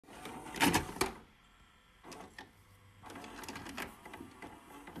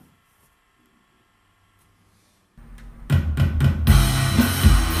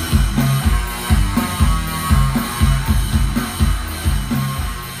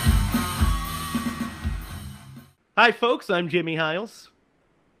Hi, folks. I'm Jimmy Hiles.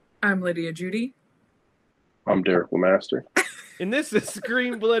 I'm Lydia Judy. I'm Derek Lemaster. And this is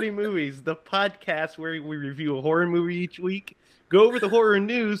Screen Bloody Movies, the podcast where we review a horror movie each week, go over the horror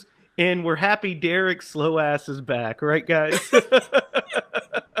news, and we're happy Derek's slow ass is back. Right, guys?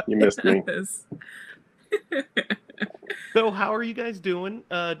 You missed me. Yes. So how are you guys doing?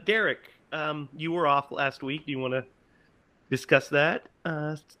 Derek, you were off last week. Do you want to discuss that?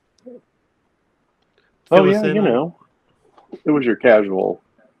 Oh, yeah, you know, it was your casual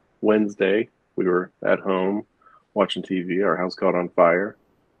Wednesday. We were at home watching TV. Our house caught on fire.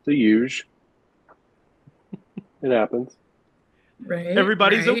 The huge. It happens. Right.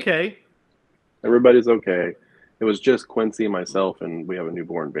 Everybody's right. okay. Everybody's okay. It was just Quincy, myself, and we have a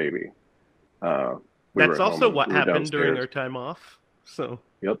newborn baby. We were That's at also home. what We were happened during downstairs. our time off. So,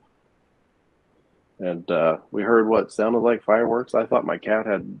 Yep. And we heard what sounded like fireworks. I thought my cat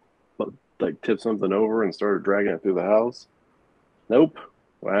had like tipped something over and started dragging it through the house. Nope.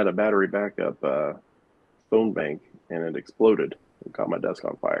 I had a battery backup phone bank and it exploded and caught my desk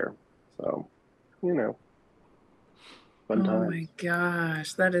on fire. So, you know, fun Oh times. my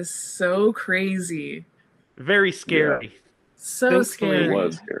gosh, that is so crazy. very scary. So Thankfully- scary. It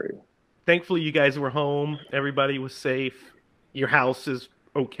was scary. Thankfully, you guys were home. Everybody was safe. Your house is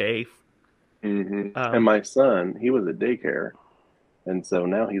okay. And my son, he was at daycare. And so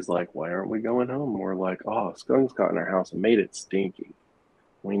now he's like, why aren't we going home? We're like, oh, skunks got in our house and made it stinky.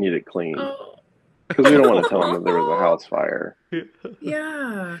 We need it clean. Oh, Because we don't want to tell him that there was a house fire.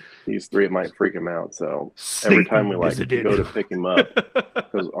 yeah. These three, it might freak him out. So every time we like go to pick him up,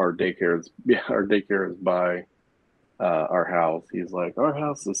 because our daycare is by our house. He's like, our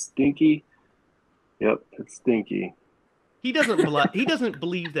house is stinky. Yep, it's stinky. He doesn't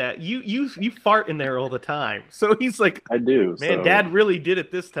believe that. You fart in there all the time. So he's like, I do. man, so, Dad really did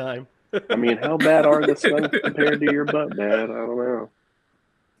it this time. I mean, how bad are the skunks compared to your butt, Dad? I don't know.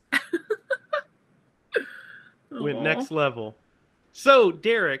 Went Aw. next level. So,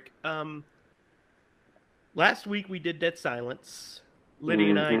 Derek, last week we did Dead Silence. Lydia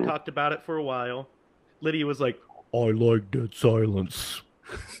and I talked about it for a while. Lydia was like, I like Dead Silence.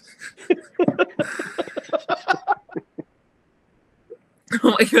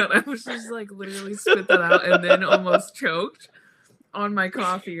 Oh my god, I was just like literally spit that out and then almost choked on my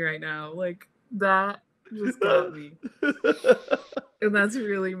coffee right now. Like that just got me. And that's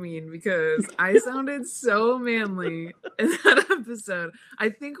really mean because I sounded so manly in that episode. I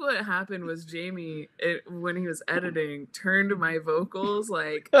think what happened was Jamie, when he was editing, turned my vocals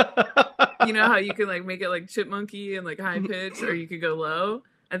like, you know how you can like make it like chipmunky and like high pitch, or you could go low.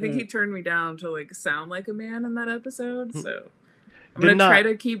 I think he turned me down to like sound like a man in that episode. So I'm gonna try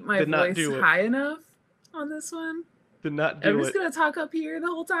to keep my voice high enough on this one. Did not do it. I'm just gonna talk up here the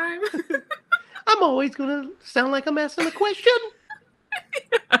whole time. I'm always gonna sound like I'm asking a question.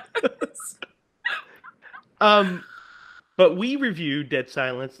 Yes. But we reviewed Dead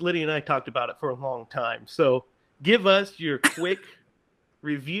Silence. Lydia and I talked about it for a long time. So give us your quick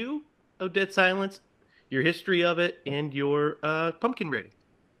review of Dead Silence, your history of it, and your pumpkin rating.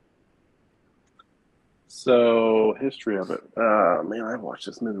 So, history of it. Man, I watched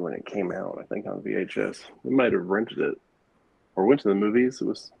this movie when it came out, I think on VHS. We might have rented it or went to the movies. It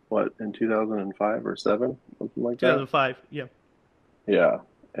was, what, in 2005 or 7? Something like that? 2005, yeah. Yeah.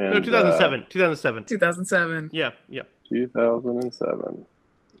 And, No, 2007. 2007. 2007. Yeah. 2007.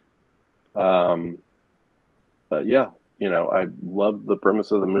 But yeah, you know, I loved the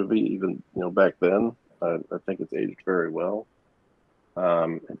premise of the movie, even, you know, back then. I think it's aged very well.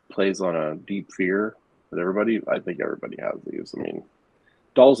 It plays on a deep fear that I think everybody has these. I mean,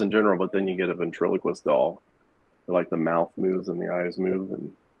 dolls in general, but then you get a ventriloquist doll. Like the mouth moves and the eyes move.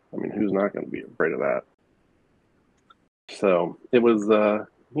 And I mean, who's not going to be afraid of that? So it was,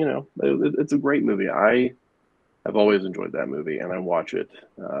 you know, it's a great movie. I have always enjoyed that movie, and I watch it,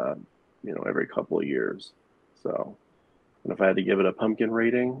 you know, every couple of years. So, and if I had to give it a pumpkin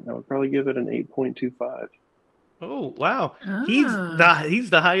rating, I would probably give it an 8.25. Oh, wow. Ah. He's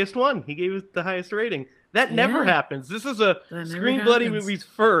the highest one. He gave it the highest rating. That never Yeah. happens. This is a That never Screen Bloody happens. Movies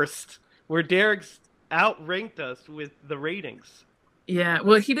first, where Derek's outranked us with the ratings. Yeah,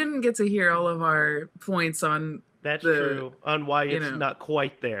 well, he didn't get to hear all of our points on. That's The- true, on why you it's know. not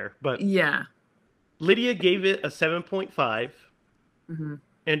quite there. But Yeah. Lydia gave it a 7.5, hmm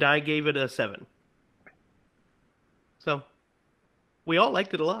and I gave it a 7. So we all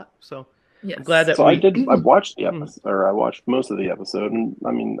liked it a lot. So Yes. I'm glad that So we... I watched the episode, or I watched most of the episode, and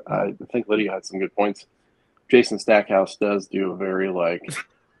I mean, I think Lydia had some good points. Jason Stackhouse does do a very, like,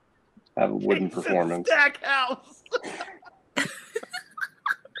 have a wooden performance. Stackhouse.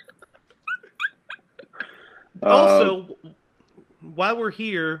 Uh, Also, while we're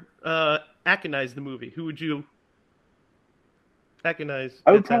here, Akanize the movie. Who would you Akanize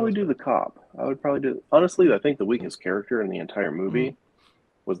I would Dead probably Silence do with? the cop. I would probably do. Honestly, I think the weakest character in the entire Mm, movie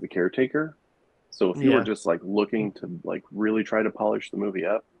was the caretaker. So if you were yeah. just like looking to like really try to polish the movie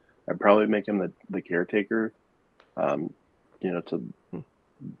up, I'd probably make him the caretaker. Um, to Mm,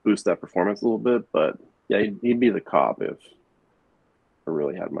 boost that performance a little bit. But yeah, he'd be the cop if I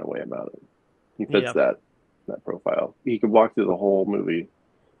really had my way about it. He fits yeah. that profile. He could walk through the whole movie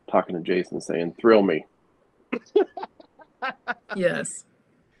talking to Jason, saying, "Thrill me." Yes.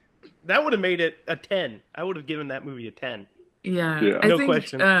 That would have made it a 10. I would have given that movie a 10. Yeah. Yeah. No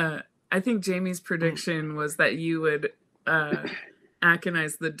question. I think Jamie's Mm. prediction was that you would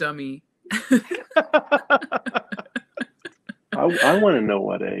Akanize the dummy. I want to know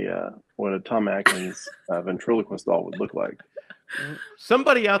what a Tom Atkins ventriloquist doll would look like.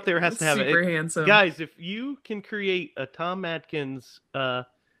 Somebody out there has to have Super it. handsome. Guys, if you can create a Tom Atkins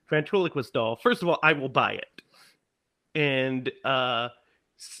ventriloquist doll, first of all, I will buy it and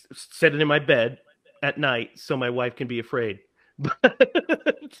set it in my bed at night so my wife can be afraid.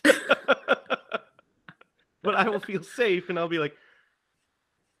 But I will feel safe and I'll be like,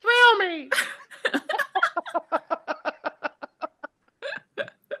 thrill me.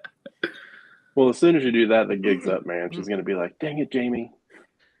 Well, as soon as you do that, the gig's up, man. She's gonna be like, "Dang it, Jamie."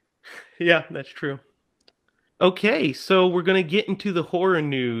 Yeah, that's true. Okay, so we're gonna get into the horror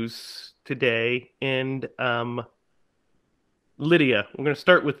news today, and Lydia, we're gonna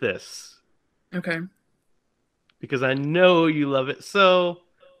start with this Okay. because I know you love it. So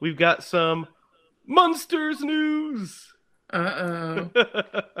we've got some Monsters news. Uh-oh.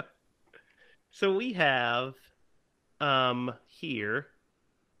 So we have here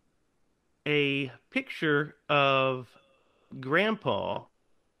a picture of Grandpa,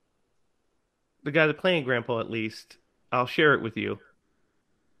 the guy that's playing Grandpa at least. I'll share it with you.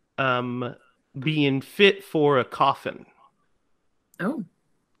 Um, being fit for a coffin. Oh.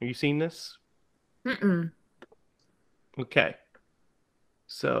 Have you seen this? Mm-mm. Okay.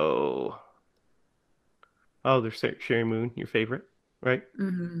 So, oh, there's Sherry Moon, your favorite, right?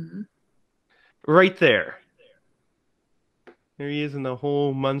 Mm-hmm. Right there. There he is in the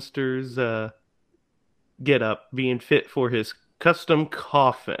whole Munsters get up, being fit for his custom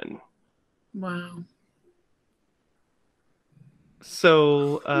coffin. Wow.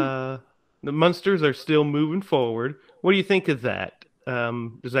 So, the Munsters are still moving forward. What do you think of that?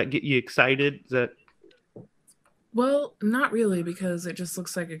 Does that get you excited? Is that Well, not really, because it just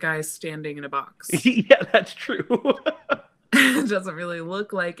looks like a guy standing in a box. yeah, that's true. It doesn't really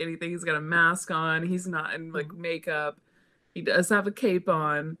look like anything. He's got a mask on. He's not in like makeup. He does have a cape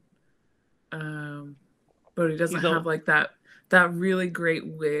on. But he doesn't He's have all like that really great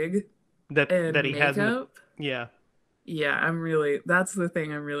wig that and he has in the makeup. yeah. Yeah, that's the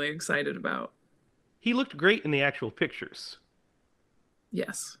thing I'm really excited about. He looked great in the actual pictures.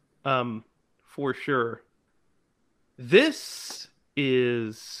 Yes. Um, for sure. This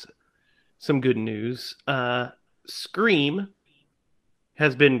is some good news. Scream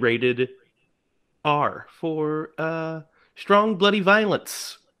has been rated R for strong bloody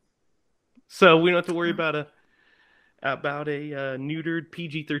violence. So we don't have to worry about a neutered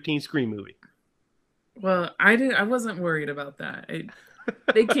PG-13 Scream movie. Well, I wasn't worried about that.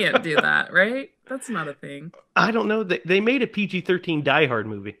 They can't do that, right? That's not a thing. I don't know. They made a PG-13 Die Hard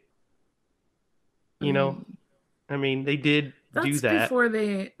movie. You know, Mm. I mean, they did do That's that. before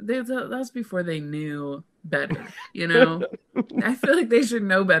that's before they knew better, you know? I feel like they should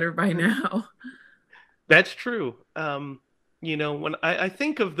know better by now. That's true. When I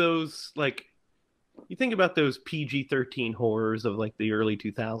think of those, like, you think about those PG-13 horrors of like the early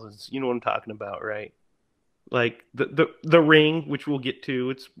 2000s, you know what I'm talking about, right? Like the Ring, which we'll get to,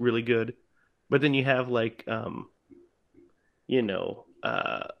 it's really good. But then you have like you know,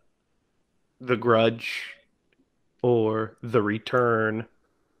 uh The Grudge or The Return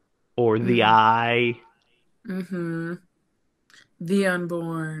or The Mm. Eye, Mm-hmm. The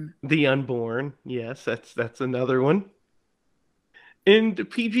Unborn. The Unborn. Yes, that's another one. And Sure,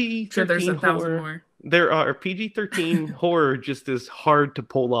 there's PG-13 a thousand horror. more. There are PG-13 horror just is hard to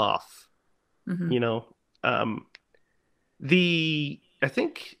pull off, Mm-hmm. you know. Um the I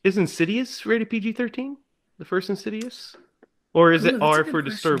think is Insidious rated PG-13? The first Insidious? Or is it Ooh, that's a R good for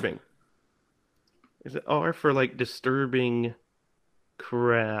question. disturbing? Is it R for like disturbing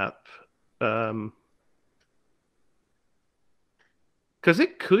crap? Um because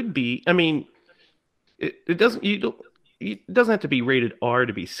it could be. I mean, it doesn't you don't it doesn't have to be rated R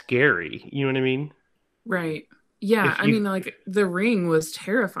to be scary. You know what I mean? Right. Yeah, If I you mean, like, The Ring was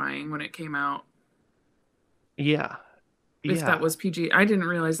terrifying when it came out. Yeah. If that Yeah. was PG. I didn't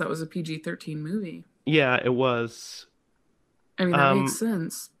realize that was a PG-13 movie. Yeah, it was. I mean, that makes Um,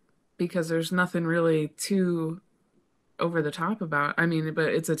 sense because there's nothing really too over the top about. I mean, but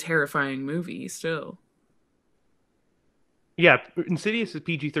it's a terrifying movie still. yeah, Insidious is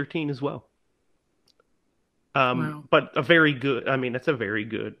PG-13 as well. Wow. But a very good, I mean, that's a very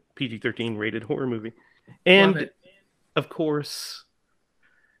good PG-13 rated horror movie. Love And it. of course,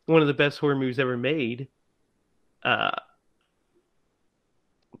 one of the best horror movies ever made, uh,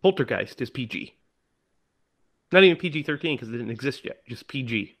 Poltergeist is PG. Not even PG-13 because it didn't exist yet, just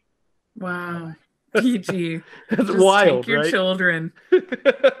PG. Wow. PG. That's Just wild, take your right? children.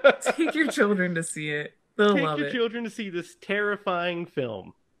 Take your children to see it. They'll Take love your it. children to see this terrifying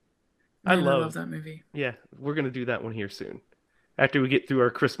film. I Man, I love love, that movie. yeah, we're gonna do that one here soon. After we get through our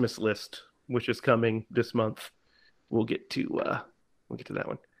Christmas list, which is coming this month, we'll get to that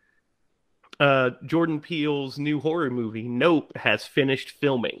one. Jordan Peele's new horror movie, Nope, has finished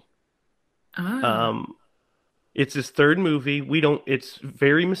filming. Ah. Um, it's his third movie. It's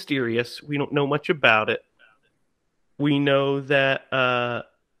very mysterious. We don't know much about it. We know that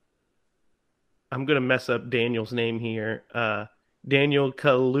I'm gonna mess up Daniel's name here. Daniel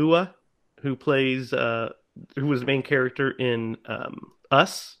Kaluuya, who plays who was the main character in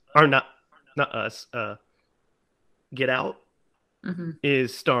Us, or not Us, Get Out, Hmm.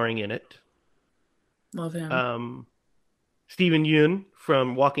 is starring in it. Love him. Um, Stephen Yeun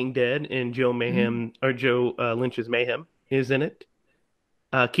from Walking Dead and Mm. Joe Lynch's Mayhem is in it.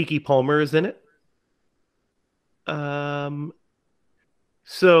 Kiki Palmer is in it. Um,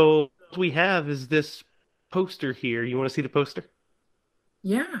 so what we have is this poster here. You want to see the poster?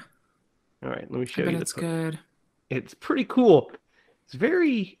 Yeah. All right, let me I show bet you the it's poster. good. It's pretty cool. It's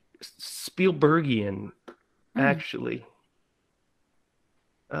very Spielbergian, Mm. actually.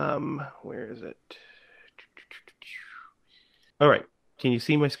 Where is it? All right. Can you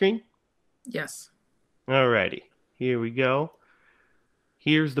see my screen? Yes. All righty. Here we go.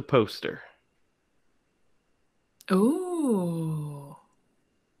 Here's the poster. Oh.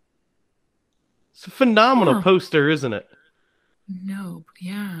 It's a phenomenal Huh. poster, isn't it? Nope.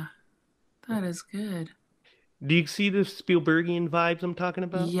 Yeah. That is good. Do you see the Spielbergian vibes I'm talking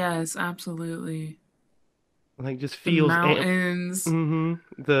about? Yes, absolutely. Like just The feels mountains, the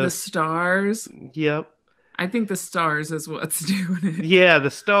the stars. yep. I think the stars is what's doing it. Yeah, the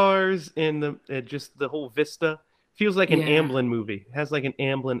stars and the just the whole vista feels like an Yeah. Amblin movie. It has like an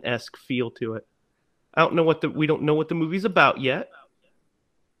Amblin-esque feel to it. I don't know we don't know what the movie's about yet.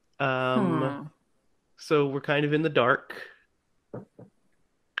 Um, Huh. so we're kind of in the dark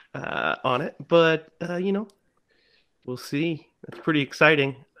on it, but we'll see. That's pretty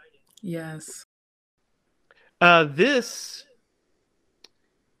exciting. Yes. This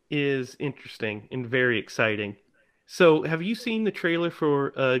is interesting and very exciting. So, have you seen the trailer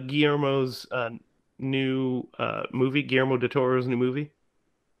for Guillermo's new movie, Guillermo del Toro's new movie?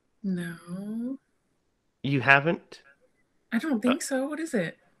 No. You haven't? I don't Uh, think so. What is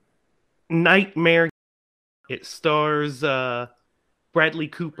it? Nightmare. It stars Bradley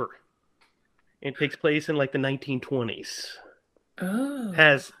Cooper. It takes place in like the 1920s. Oh.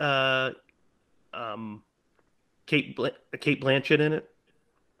 Has um, Kate Blanchett in it.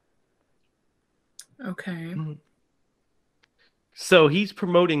 Okay. Mhm. So he's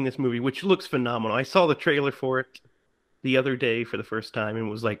promoting this movie, which looks phenomenal. I saw the trailer for it the other day for the first time and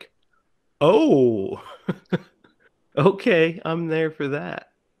was like, "Oh, okay, I'm there for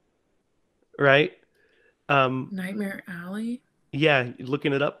that." Right? Um, Nightmare Alley? yeah,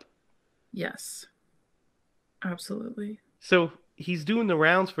 looking it up. Yes. Absolutely. So he's doing the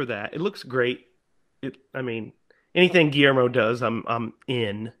rounds for that. It looks great. I mean, anything Guillermo does, I'm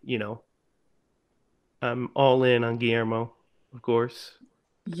in. I'm all in on Guillermo, of course.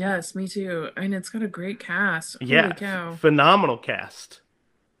 Yes, me too. And it's got a great cast. Holy Yeah, cow. phenomenal cast.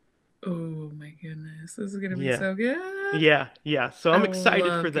 Oh my goodness. This is gonna be Yeah, so good. yeah, yeah. So I I'm excited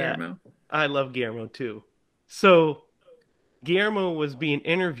for love that. Guillermo. I love Guillermo too. So Guillermo was being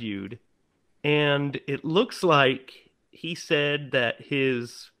interviewed, and it looks like he said that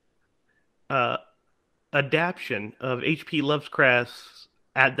his uh, adaptation of H.P. Lovecraft's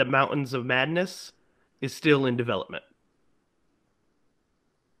At the Mountains of Madness is still in development.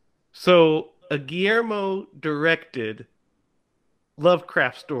 So a Guillermo directed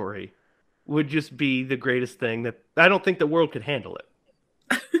Lovecraft story would just be the greatest thing that I don't think the world could handle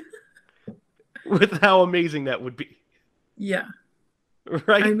it with how amazing that would be. Yeah. I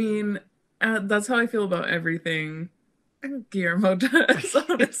Right? mean, that's how I feel about everything Guillermo does.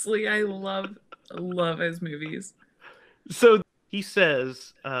 Honestly, I love his movies. So he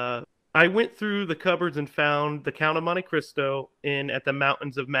says I went through the cupboards and found The Count of Monte Cristo and At the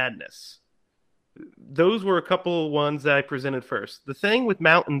Mountains of Madness. Those were a couple of ones that I presented first. The thing with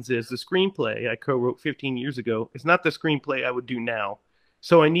Mountains is the screenplay I co-wrote 15 years ago is not the screenplay I would do now.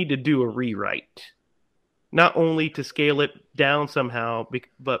 So I need to do a rewrite. Not only to scale it down somehow,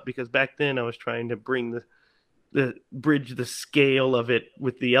 but because back then I was trying to bring the bridge the scale of it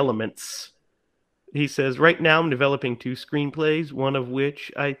with the elements. He says, right now I'm developing 2 screenplays, one of which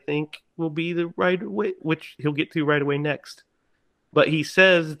I think will be the right away, which he'll get to right away next. But he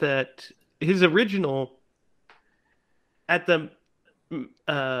says that his original, at the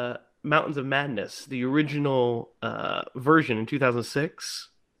Mountains of Madness, the original version in 2006,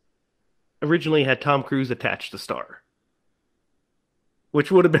 originally had Tom Cruise attached to star,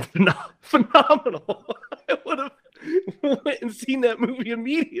 which would have been phenomenal. I would have went and seen that movie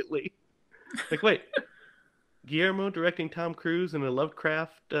immediately. Like, wait, Guillermo directing Tom Cruise in a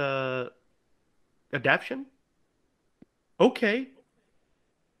Lovecraft adaptation? Okay.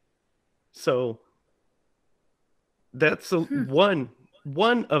 So that's one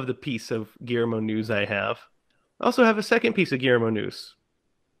of the piece of Guillermo news I have. I also have a second piece of Guillermo news.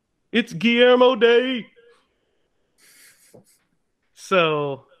 It's Guillermo Day.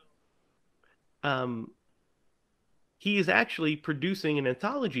 So, he is actually producing an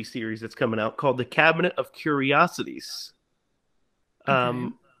anthology series that's coming out called The Cabinet of Curiosities. Okay.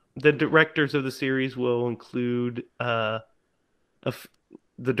 The directors of the series will include the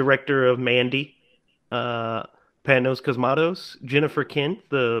director of Mandy, Panos Cosmatos, Jennifer Kent,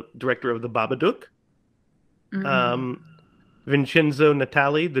 the director of The Babadook, Vincenzo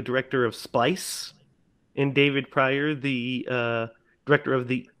Natali, the director of Splice, and David Pryor, the director of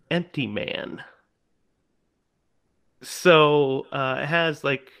The Empty Man. So it has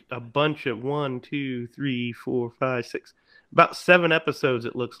like a bunch of 1, 2, 3, 4, 5, 6, about 7 episodes,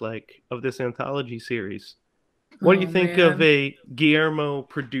 it looks like, of this anthology series. What do you think of a Guillermo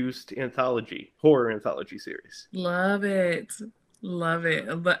produced horror anthology series? Love it. Love it.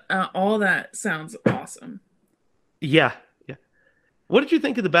 All that sounds awesome. Yeah. What did you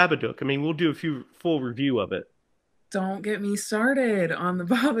think of The Babadook? I mean, we'll do a full review of it. Don't get me started on The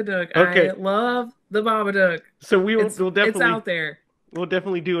Babadook. Okay. I love The Babadook. So we'll definitely, it's out there. We'll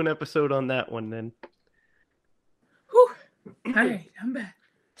definitely do an episode on that one then. Whew. Hi, I'm back.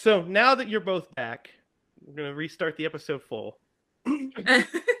 So now that you're both back, we're going to restart the episode full.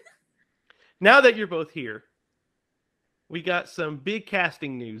 Now that you're both here, we got some big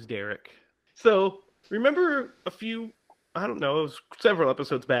casting news, Derek. So remember I don't know, it was several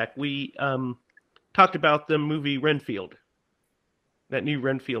episodes back, we talked about the movie Renfield. That new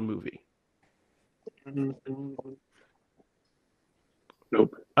Renfield movie.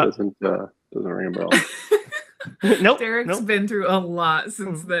 Nope. Doesn't ring a bell. Nope. Derek's been through a lot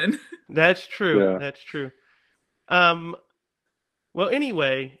since then. That's true. Yeah. That's true. Well,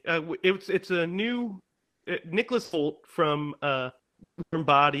 anyway, it's a new Nicholas Hoult from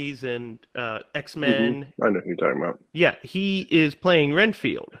Bodies and X-Men. I know who you're talking about. Yeah, he is playing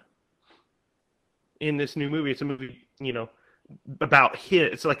Renfield in this new movie. It's a movie, about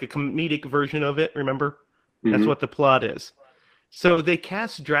it's like a comedic version of it, remember? That's what the plot is. So they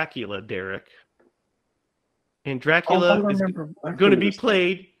cast Dracula, Derek. And Dracula is going to be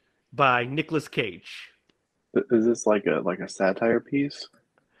played by Nicolas Cage. Is this like a satire piece?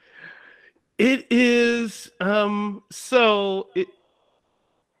 It is. The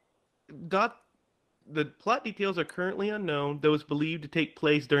plot details are currently unknown, though it's believed to take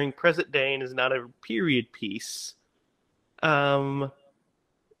place during present day and is not a period piece.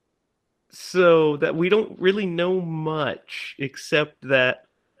 So that we don't really know much, except that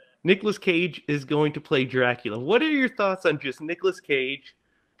Nicolas Cage is going to play Dracula. What are your thoughts on just Nicolas Cage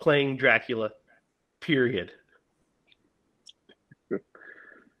playing Dracula? Period.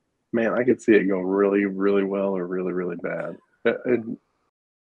 Man, I could see it go really, really well or really, really bad.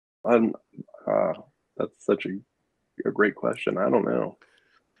 That's such a great question. I don't know.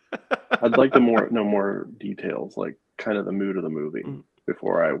 I'd like to know more details, like kind of the mood of the movie,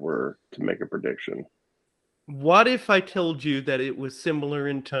 before I were to make a prediction. What if I told you that it was similar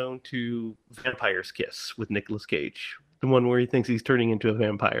in tone to Vampire's Kiss with Nicolas Cage, the one where he thinks he's turning into a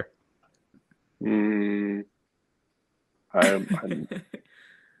vampire? It's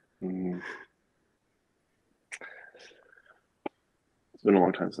been a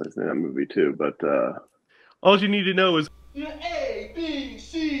long time since I've seen that movie too, but all you need to know is A, B,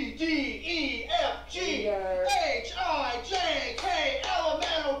 C, D, E, F, G, H, I, J, K, L, M,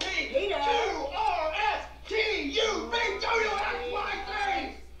 N, O, P, Q, R, S, T, U, V, W, X, Y, Z.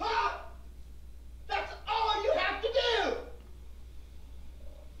 Huh? That's all you have to do.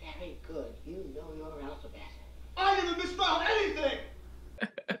 Very Good. You know your alphabet. I didn't misspell anything!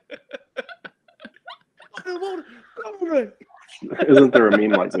 Isn't there a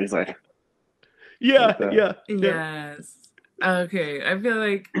meme like that? He's like, Yeah, Like that. yeah. Yes. Okay, I feel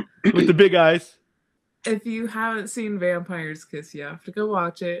like With the big eyes. if you haven't seen Vampires Kiss, you have to go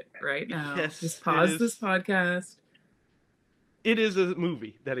watch it right now. Yes, Just it pause is. this podcast. It is a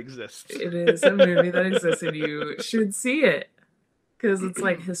movie that exists. It is a movie that exists and you should see it. Because it's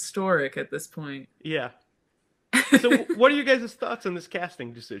like historic at this point. Yeah. So what are your guys' thoughts on this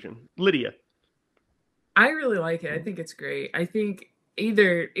casting decision? Lydia. I really like it. I think it's great. I think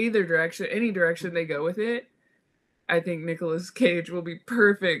either direction, any direction they go with it, I think Nicolas Cage will be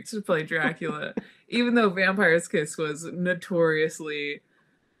perfect to play Dracula. Even though Vampire's Kiss was notoriously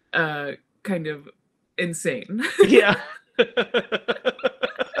kind of insane. Yeah.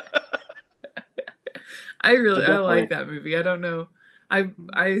 I Definitely. like that movie. I don't know.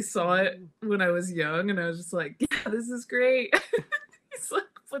 I saw it when I was young and I was just like, yeah, this is great. He's like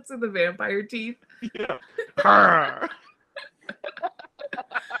puts in the vampire teeth. Yeah. Arr.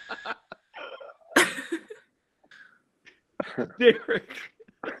 Derek.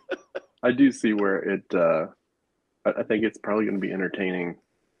 I do see where it. I think it's probably going to be entertaining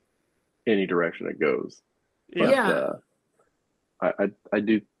any direction it goes. But, Yeah. I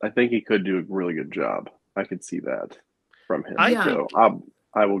do. I think he could do a really good job. I could see that from him. I So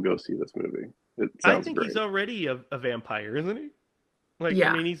I will go see this movie. It I sounds think great. he's already a vampire, isn't he? Like,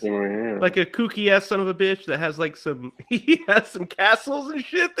 Yeah. I mean, he's Oh, yeah. like a kooky ass son of a bitch that has like he has some castles and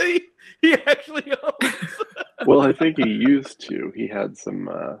shit that he actually owns. Well, I think he used to. He had some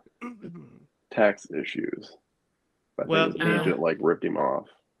tax issues. I Well, think his agent like ripped him off.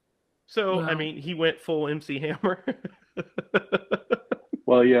 So, I Wow. mean, he went full MC Hammer.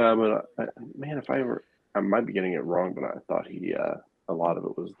 Well, yeah, but man, if I might be getting it wrong, but I thought he a lot of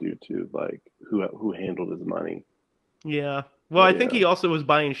it was due to like who handled his money. Yeah. Well, I think Yeah. he also was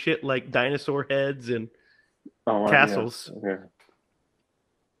buying shit like dinosaur heads and Oh, castles. Yeah.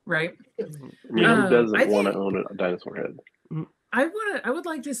 Right. I mean, who I doesn't want to think- own a dinosaur head? I would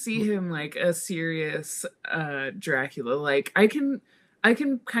like to see him like a serious Dracula. Like I can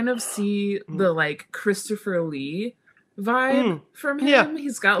kind of see the like Christopher Lee vibe from him. Yeah.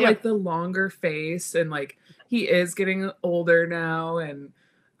 He's got Yeah. like the longer face and like he is getting older now and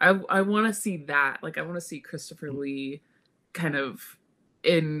I want to see that. Like I want to see Christopher Lee kind of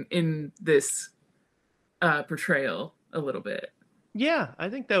in this portrayal a little bit. Yeah, I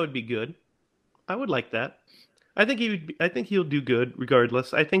think that would be good. I would like that. I think I think he'll do good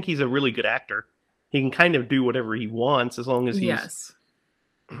regardless. I think he's a really good actor. He can kind of do whatever he wants as long as he's. Yes.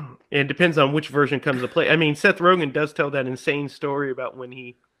 It depends on which version comes to play. I mean, Seth Rogen does tell that insane story about when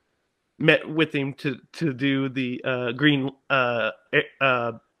he met with him to do the Green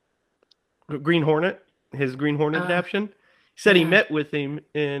Hornet, his Green Hornet adaptation. He said he yeah. met with him,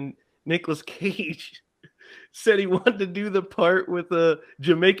 and Nicolas Cage said he wanted to do the part with a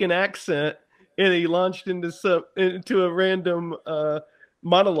Jamaican accent, and he launched into a random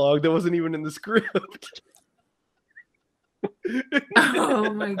monologue that wasn't even in the script.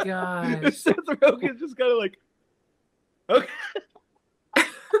 Oh my gosh. Seth Rogen's just kind of like, okay.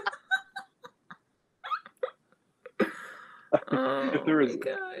 Oh If there is-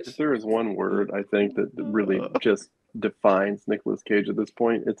 my gosh. If there is one word I think that really just defines Nicolas Cage at this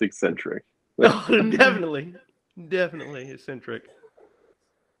point, it's eccentric. Oh, definitely eccentric.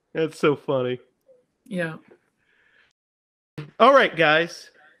 That's so funny. Yeah. All right,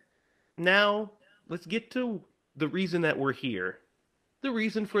 guys. Now let's get to the reason that we're here. The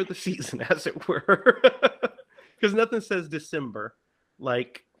reason for the season, as it were. Because nothing says December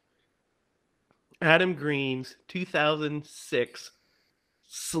like Adam Green's 2006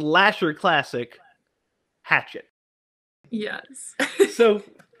 slasher classic, Hatchet. Yes. So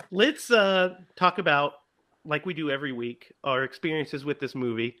let's talk about, like we do every week, our experiences with this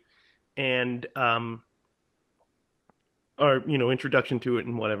movie and our introduction to it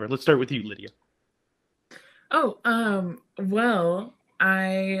and whatever. Let's start with you, Lydia. Oh, well,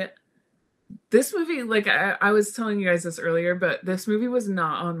 this movie, like I was telling you guys this earlier, but this movie was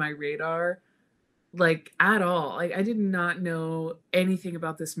not on my radar, like at all. Like I did not know anything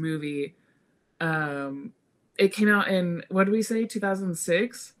about this movie. It came out in, what did we say,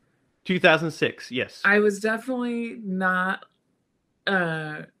 2006? 2006, yes. I was definitely not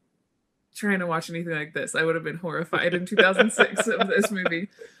trying to watch anything like this. I would have been horrified in 2006 of this movie.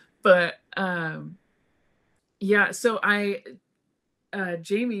 But yeah, so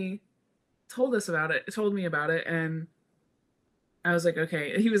Jamie told me about it, and I was like,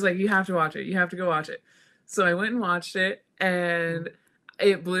 okay. He was like, you have to watch it. You have to go watch it. So I went and watched it, and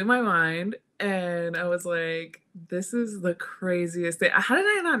it blew my mind. And I was like, this is the craziest thing. How did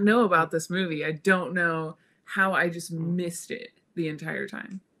I not know about this movie? I don't know how I just missed it the entire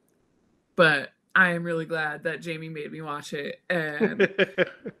time. But I am really glad that Jamie made me watch it. And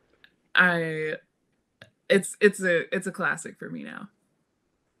it's a classic for me now.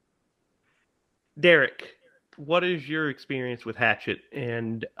 Derek, what is your experience with Hatchet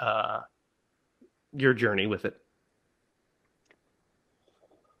and your journey with it?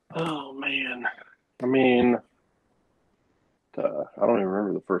 Oh man, I mean, I don't even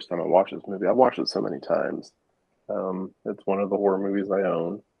remember the first time I watched this movie. I've watched it so many times. It's one of the horror movies I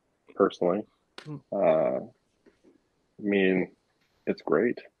own personally. I mean, it's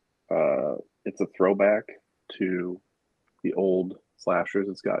great. It's a throwback to the old slashers.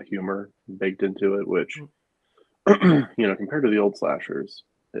 It's got humor baked into it, which, compared to the old slashers,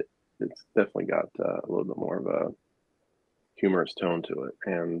 it's definitely got a little bit more of a humorous tone to it.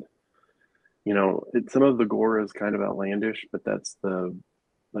 And, some of the gore is kind of outlandish, but that's the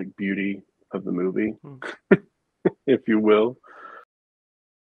beauty of the movie, if you will.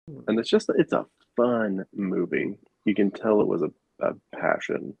 And it's a fun movie. You can tell it was a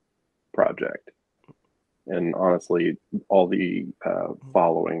passion project. And honestly, all the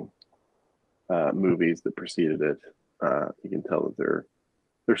following movies that preceded it, you can tell that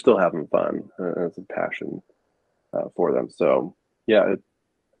they're still having fun. It's a passion for them. So yeah, it's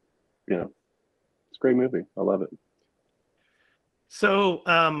a great movie. I love it. So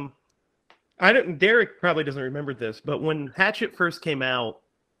Derek probably doesn't remember this, but when Hatchet first came out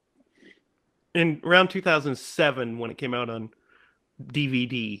in around 2007, when it came out on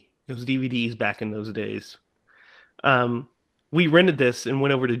DVD, it was DVDs back in those days. We rented this and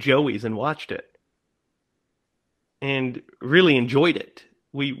went over to Joey's and watched it, and really enjoyed it.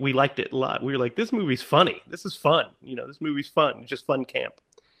 We liked it a lot. We were like, this movie's funny. This is fun. This movie's fun. It's just fun camp.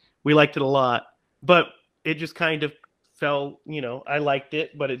 We liked it a lot, but it just kind of fell, I liked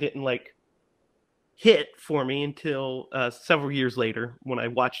it, but it didn't hit for me until several years later when I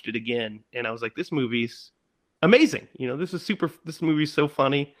watched it again. And I was like, this movie's amazing. This movie's so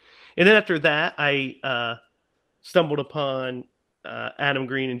funny. And then after that, I stumbled upon Adam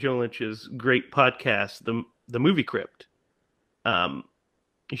Green and Joe Lynch's great podcast, The Movie Crypt.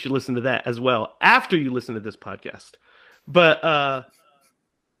 You should listen to that as well after you listen to this podcast. But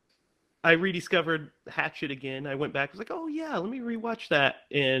I rediscovered Hatchet again. I went back. I was like, oh yeah, let me rewatch that,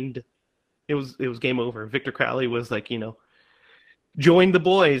 and it was game over. Victor Crowley was like, joined the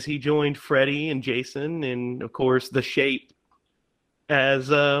boys. He joined Freddie and Jason, and of course The Shape as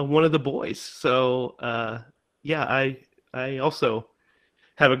one of the boys. So yeah, I also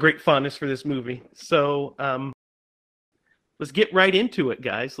have a great fondness for this movie. So let's get right into it,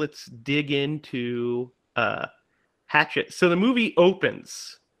 guys. Let's dig into Hatchet. So the movie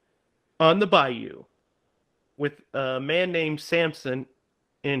opens on the bayou with a man named Samson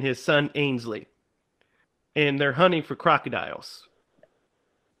and his son Ainsley, and they're hunting for crocodiles.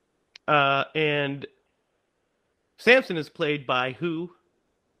 And Samson is played by who?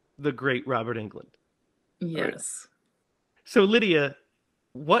 The great Robert Englund. Yes. So Lydia,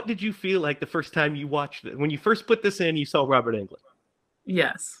 what did you feel like the first time you watched it? When you first put this in, you saw Robert Englund.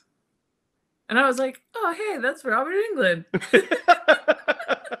 Yes. And I was like, oh, hey, that's Robert Englund.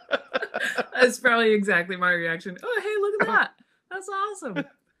 That's probably exactly my reaction. Oh, hey, look at that. That's awesome.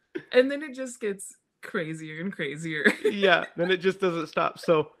 And then it just gets crazier and crazier. Yeah, then it just doesn't stop.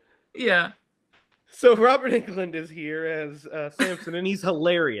 So yeah. So Robert Englund is here as Samson, and he's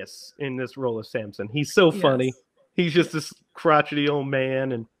hilarious in this role of Samson. He's so funny. Yes. He's just this crotchety old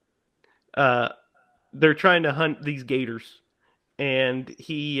man, and they're trying to hunt these gators, and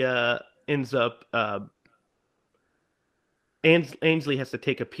he ends up Ainsley has to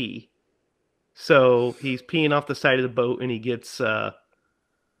take a pee. So he's peeing off the side of the boat, and he gets the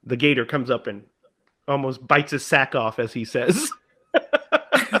gator comes up and almost bites his sack off, as he says.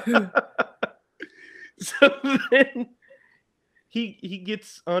 So then he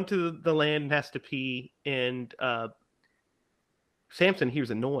gets onto the land and has to pee, and Samson hears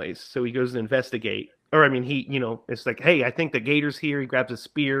a noise, so he goes to investigate. Or I mean, it's like, hey, I think the gator's here. He grabs a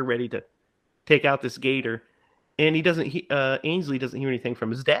spear, ready to take out this gator, and Ainsley doesn't hear anything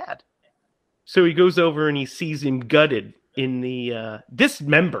from his dad. So he goes over and he sees him gutted in the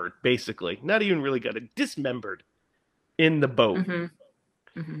dismembered, basically, not even really gutted, dismembered in the boat.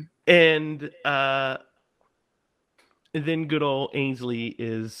 Mm-hmm. Mm-hmm. And then good old Ainsley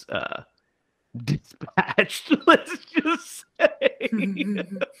is dispatched, let's just say.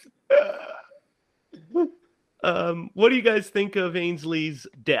 What do you guys think of Ainsley's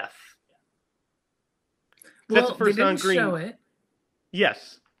death? Well, That's the first they on didn't Green. show it.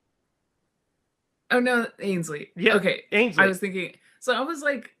 Yes. Oh no, Ainsley. Yeah. Okay. Ainsley. I was thinking. So I was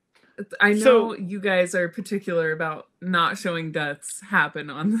like, I know So- you guys are particular about not showing deaths happen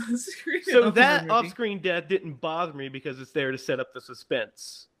on the screen. in So a horror that movie. off-screen death didn't bother me because it's there to set up the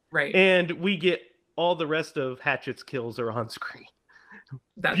suspense. right? And we get all the rest of Hatchet's kills are on screen.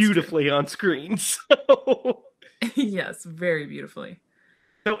 That's Beautifully on screen. So, true. Yes, very beautifully.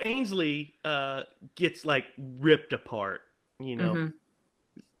 so Ainsley gets like ripped apart, you know. Mhm.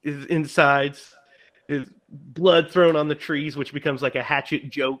 His insides, his blood thrown on the trees, which becomes like a Hatchet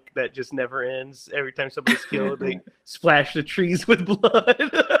joke that just never ends. Every time somebody's killed, they splash the trees with blood.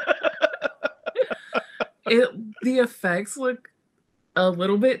 The effects look a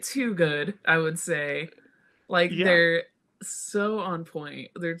little bit too good, I would say. Like Yeah. they're so on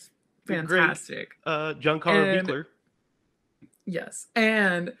point. They're They're great. fantastic. John Carter And- Buechler. Yes.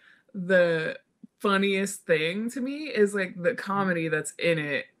 And the funniest thing to me is like the comedy that's in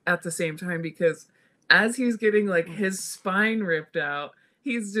it at the same time, because as he's getting like his spine ripped out,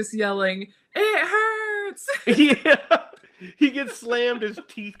 he's just yelling, "It hurts!" Yeah. He gets slammed, his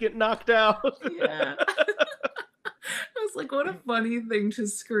teeth get knocked out. Yeah. I was like, what a funny thing to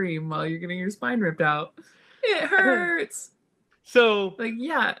scream while you're getting your spine ripped out. It hurts. So, Like,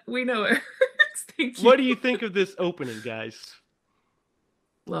 yeah, we know it hurts. Thank you. what do you think of this opening, guys?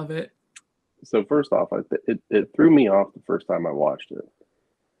 Love it. So first off, it threw me off the first time I watched it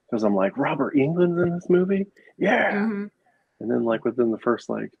because I'm like, Robert Englund's in this movie, yeah. Mhm. And then like within the first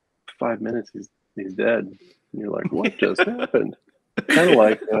like 5 minutes, he's dead. And you're like, what just happened? Kind of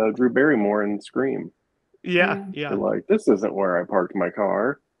like Drew Barrymore in Scream. Yeah, You're like, this isn't where I parked my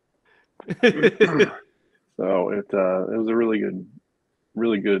car. yeah. So it was a really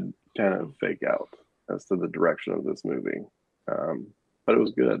good kind of fake out as to the direction of this movie. But it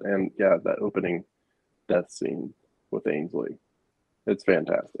was good. And yeah, that opening death scene with Ainsley, it's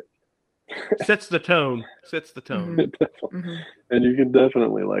fantastic. Sets the tone. Sets the tone. Mhm. And you can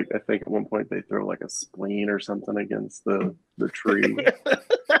definitely like, I think at one point they throw like a spleen or something against the tree.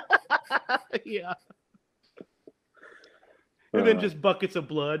 Yeah. And then Uh, just buckets of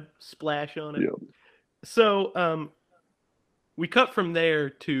blood splash on it. yeah. So we cut from there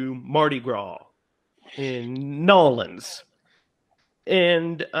to Mardi Gras in Nolans.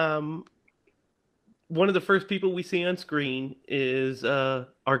 And one of the first people we see on screen is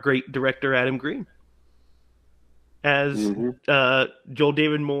our great director, Adam Green. As Mhm. Joel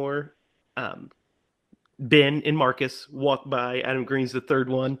David Moore, Ben, and Marcus walk by. Adam Green's the third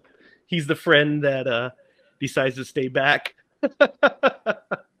one. He's the friend that decides to stay back.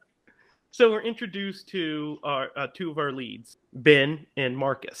 So we're introduced to our two of our leads, Ben and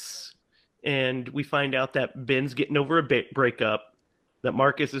Marcus. And we find out that Ben's getting over a breakup, that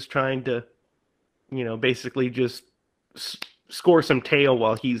Marcus is trying to, you know, basically just score some tail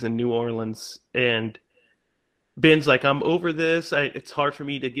while he's in New Orleans. And Ben's like, I'm over this. It's hard for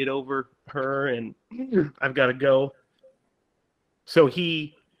me to get over her, and I've got to go. So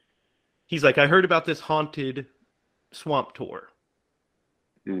he's like, I heard about this haunted swamp tour.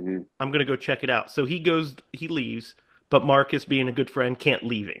 Mhm. I'm going to go check it out. So he leaves, but Marcus, being a good friend, can't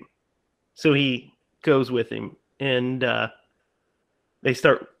leave him. So he goes with him, and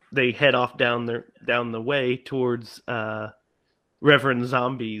they head off down the way towards Reverend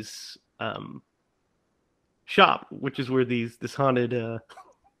Zombie's shop, which is where this haunted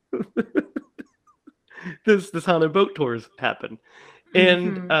this haunted boat tours happen.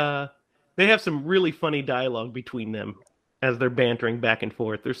 And they have some really funny dialogue between them as they're bantering back and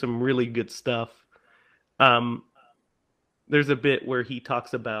forth. There's some really good stuff. There's a bit where he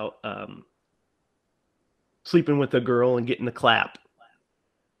talks about sleeping with a girl and getting the clap.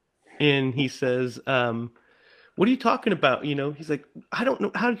 And he says, what are you talking about? You know, he's like, I don't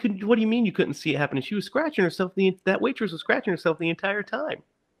know. What do you mean you couldn't see it happening? She was scratching herself. That waitress was scratching herself the entire time.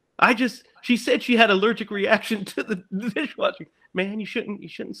 She said she had allergic reaction to the dishwashing. Man, you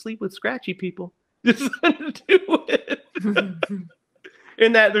shouldn't sleep with scratchy people. Just do it.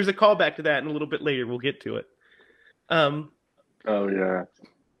 And that there's a callback to that, and a little bit later we'll get to it. Oh yeah.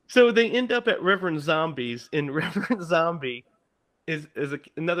 So they end up at Reverend Zombie's, and Reverend Zombie is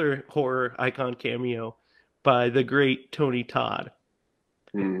another horror icon cameo by the great Tony Todd.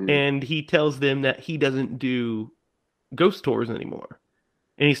 Mhm. And he tells them that he doesn't do ghost tours anymore.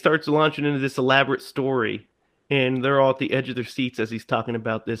 And he starts launching into this elaborate story, and they're all at the edge of their seats as he's talking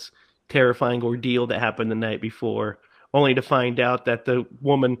about this terrifying ordeal that happened the night before, only to find out that the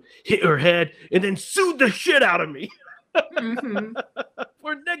woman hit her head and then sued the shit out of me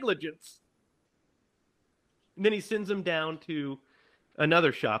for negligence. And then he sends them down to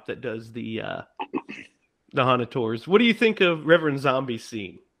another shop that does the the Haunted What do you think of Reverend Zombie's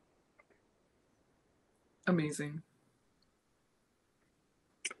scene? Amazing.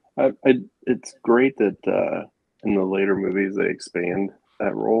 It's great that in the later movies they expand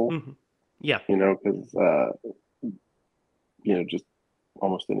that role. Mm-hmm. Yeah, you know, because you know, just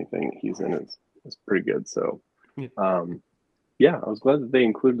almost anything he's in is pretty good. So, yeah, I was glad that they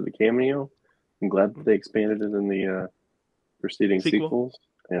included the cameo. I'm glad that they expanded it in the preceding sequels.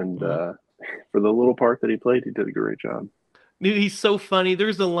 And for the little part that he played, he did a great job. Dude, he's so funny.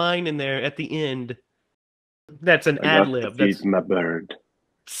 There's a line in there at the end that's an ad lib. That's my bird.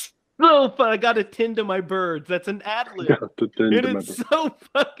 So fun. I got to tend to my birds. That's an ad lib. And it's so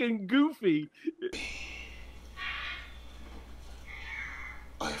fucking goofy.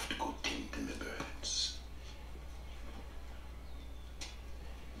 I have to go tend to my birds.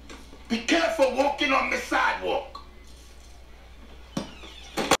 Be careful walking on the sidewalk.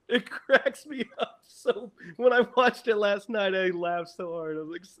 It cracks me up. So when I watched it last night, I laughed so hard. I was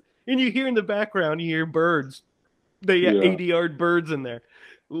like, and you hear in the background, you hear birds. They got 80-yard birds in there.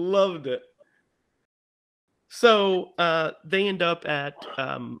 Loved it. So they end up at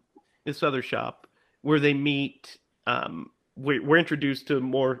this other shop where they meet. We're introduced to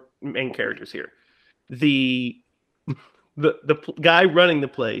more main characters here. The guy running the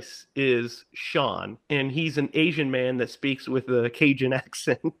place is Sean, and he's an Asian man that speaks with a Cajun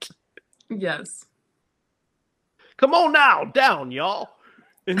accent. Yes. Come on now, down, y'all.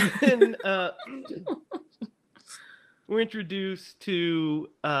 And then we're introduced to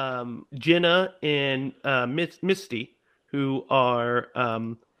Jenna and Misty, who are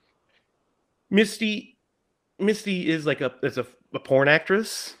Misty is like a porn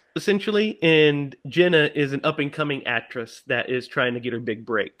actress essentially, and Jenna is an up and coming actress that is trying to get her big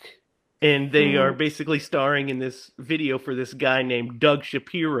break. And they are basically starring in this video for this guy named Doug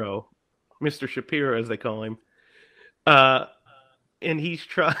Shapiro, Mr. Shapiro as they call him. And he's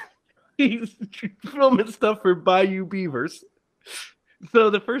filming stuff for Bayou Beavers. So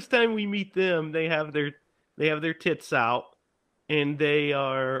the first time we meet them, they have their tits out, and they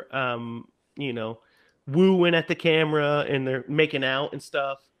are you know, wooing at the camera, and they're making out and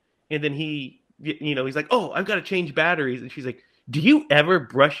stuff. And then he's like, "Oh, I've got to change batteries," and she's like, "Do you ever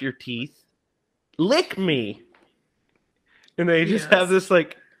brush your teeth? Lick me." And they just have this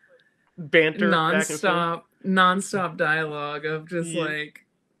like banter, nonstop dialogue of just like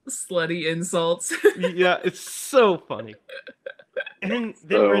slutty insults. Yeah, it's so funny. And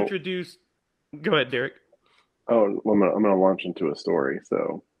then we're introduced. Go ahead, Derek. Oh, well, I'm gonna launch into a story.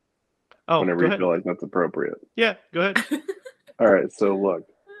 So, whenever you feel like that's appropriate. Yeah, go ahead. All right. So look,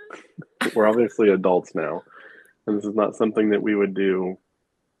 we're obviously adults now, and this is not something that we would do.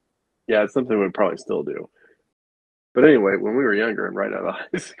 Yeah, it's something we'd probably still do. But anyway, when we were younger and right out of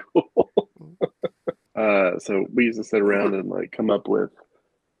high school, so we used to sit around and like come up with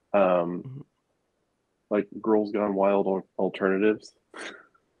like Girls Gone Wild alternatives.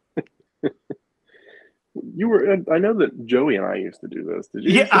 I know that Joey and I used to do this. Did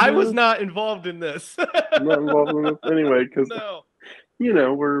you? Yeah, I was not involved in this. I'm not involved in this anyway, because no. You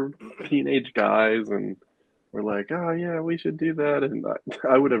know, we're teenage guys and we're like, oh yeah, we should do that. And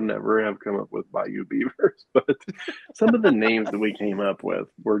I would have never have come up with Bayou Beavers, but some of the names that we came up with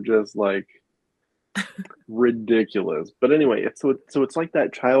were just like ridiculous. But anyway, so it's like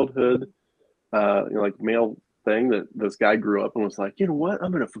that childhood, like male thing that this guy grew up and was like, you know what,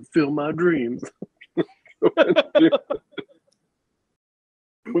 I'm gonna fulfill my dreams.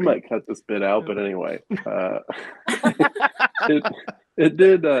 We might cut this bit out, but anyway, it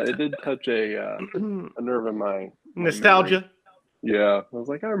did touch a nerve in my nostalgia. Memory. Yeah, I was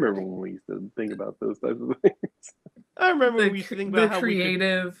like, I remember when we used to think about those types of things. I remember when we used to think about the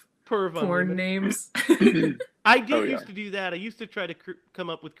creative porn names. I used to do that. I used to try to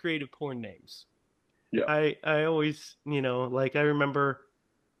come up with creative porn names. Yeah, I always, like I remember.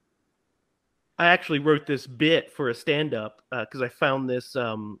 I actually wrote this bit for a stand-up because I found this.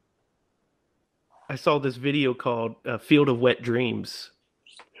 I saw this video called "Field of Wet Dreams,"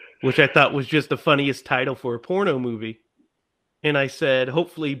 which I thought was just the funniest title for a porno movie. And I said,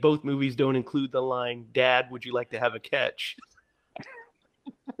 hopefully, both movies don't include the line, "Dad, would you like to have a catch?"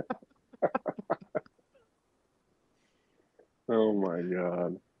 Oh my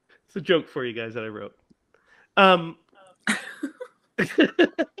god! It's a joke for you guys that I wrote.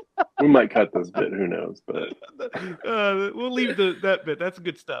 We might cut this bit. Who knows? But we'll leave that bit. That's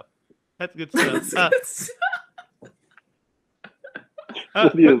good stuff. That's good stuff.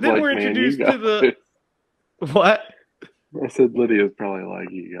 Lydia's then like, we're man, introduced to the what? I said Lydia's probably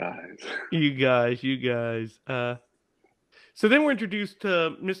like, you guys. So then we're introduced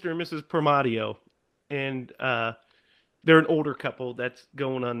to Mr. and Mrs. Permadio, and they're an older couple that's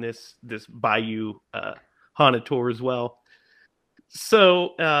going on this bayou haunted tour as well.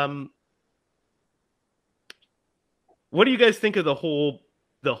 So, what do you guys think of the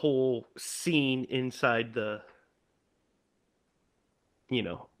whole scene inside the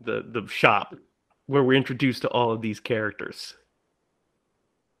shop where we're introduced to all of these characters?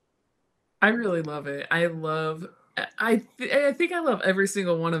 I really love it. I think I love every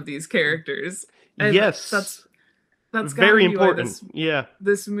single one of these characters. And Yes, that's very gotta be why important. Yeah.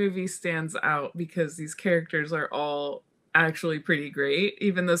 this movie stands out, because these characters are all actually pretty great,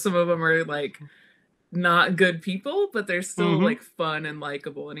 even though some of them are like not good people, but they're still Mhm. like fun and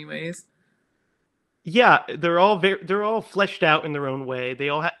likable anyways. Yeah, they're all fleshed out in their own way. They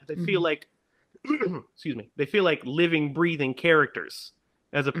feel Mhm. like excuse me, they feel like living, breathing characters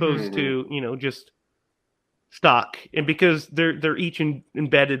as opposed to, just stock. And because they're each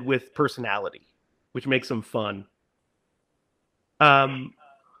embedded with personality, which makes them fun.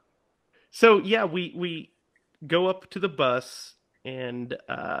 So yeah, we go up to the bus, and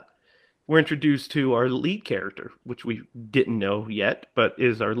we're introduced to our lead character, which we didn't know yet, but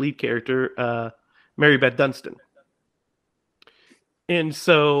is our lead character, Mary Beth Dunstan. And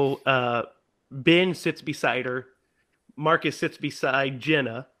so Ben sits beside her, Marcus sits beside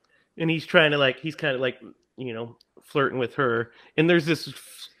Jenna, and he's kind of like flirting with her. And there's this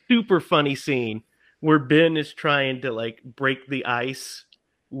super funny scene where Ben is trying to like break the ice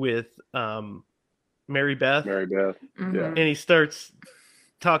with Mary Beth. Mary Beth. Mhm. Yeah. And he starts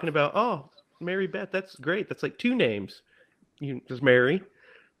talking about, oh, Mary Beth, that's great. That's like 2 names. There's Mary.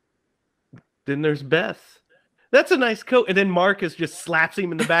 Then there's Beth. That's a nice coat. And then Marcus just slaps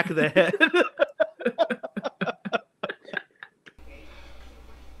him in the back of the head.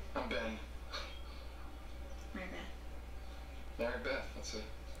 I'm Ben. Mary Beth. Mary Beth, that's a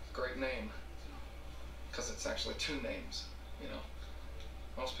great name. Because it's actually 2 names, you know.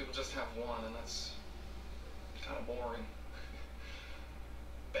 Most people just have one, and that's kind of boring.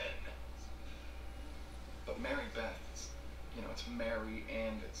 Ben. But Mary Beth, it's Mary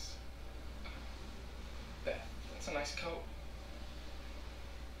and it's Beth. That's a nice coat.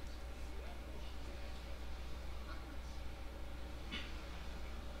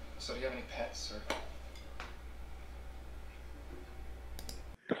 So do you have any pets, or?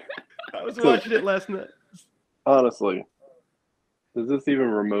 I was watching it last night. Honestly, does this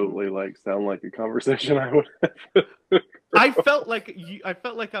even remotely sound like a conversation I would have? I felt like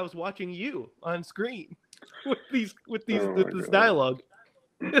I was watching you on screen with this God. dialogue.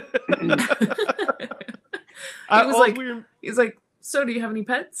 He's like, so do you have any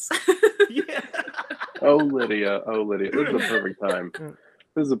pets? Yeah. Oh, Lydia. This is the perfect time.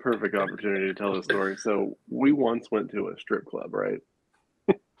 This is a perfect opportunity to tell the story. So we once went to a strip club, right?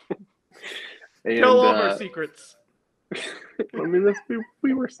 And, Tell all of our secrets. I mean,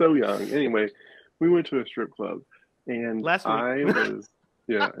 we were so young. Anyway, we went to a strip club, and Last week. I was.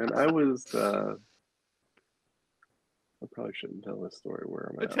 I probably shouldn't tell this story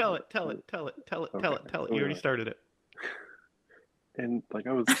where I'm at. Tell it. You already started it. And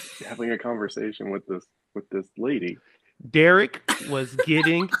I was having a conversation with this lady. Derek was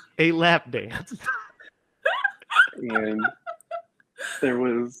getting a lap dance. And there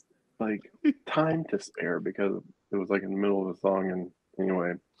was time to spare because it was in the middle of the song. And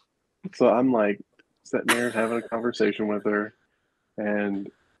anyway, so I'm sitting there having a conversation with her, and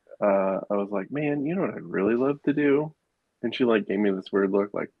I was like, man, you know what I'd really love to do? And she gave me this weird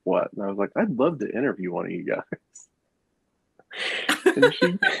look, what? And I was like, I'd love to interview one of you guys. And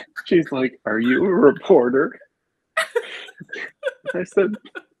she's like, are you a reporter? I said,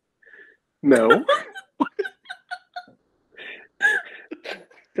 no.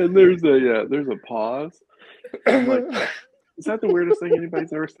 And there's a pause. I'm like, is that the weirdest thing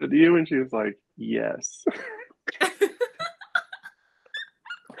anybody's ever said to you? And she was like, yes.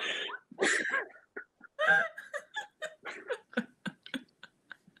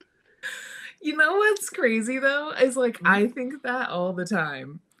 You know what's crazy though? Is I think that all the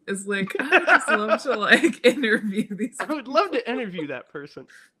time. Is I would just love to interview these I would love to interview that person.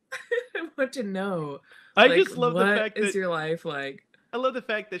 I want to know. I just love the what fact is that your life like? I love the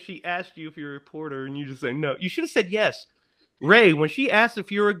fact that she asked you if you're a reporter and you just say no. You should have said yes. Ray, when she asked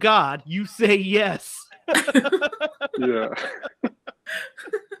if you're a god, you say yes. Yeah.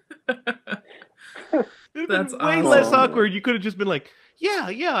 That's way less awesome. awkward. You could have just been like, yeah,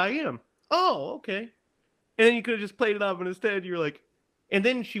 I am. Oh, okay. And then you could have just played it off, and instead you're like, and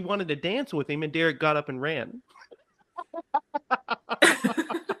then she wanted to dance with him, and Derek got up and ran.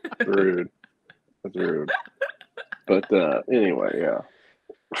 Rude. That's rude. But anyway, yeah.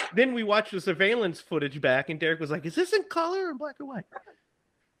 then we watched the surveillance footage back, and Derek was like, "Is this in color or black and white?"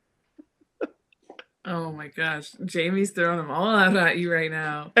 Oh my gosh, Jamie's throwing them all out at you right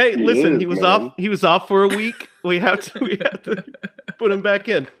now. Hey, He listen, is, he was man. off. He was off for a week. We have to put him back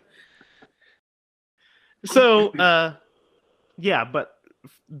in. So, yeah, but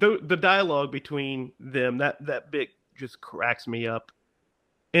the dialogue between them, that bit just cracks me up.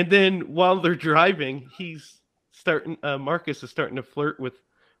 And then while they're driving, Marcus is starting to flirt with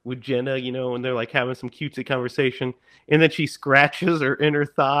Jenna, and they're like having some cutesy conversation. And then she scratches her inner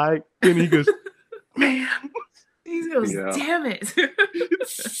thigh, and he goes, "Man," He goes, Yeah. "Damn it!"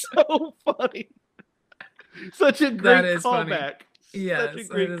 it's so funny. Such a great That is funny. callback. Yes, Such a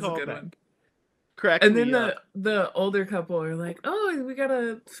great that is a good callback. one. Cracks And then me up. the older couple are like, "Oh, we got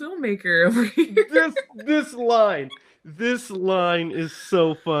a filmmaker over here." This line is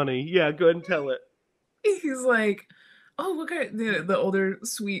so funny. Yeah, go ahead and tell it. He's like, "Oh, what kind?" The older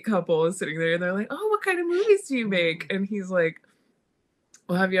sweet couple is sitting there, and they're like, "Oh, what kind of movies do you make?" And he's like,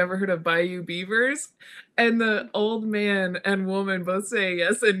 "Well, have you ever heard of Bayou Beavers?" And the old man and woman both say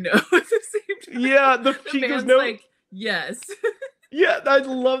yes and no at the same time. Yeah, The she goes, man's "No." like, "Yes." Yeah, I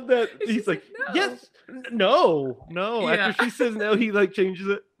love that. And He's she's like, like, "No." "Yes, no." Yeah. After she says no, he like changes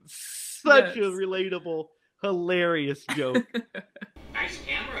it. Such a Yes. relatable, hilarious joke. Nice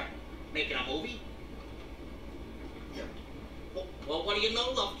camera. Making a movie? Well, what do you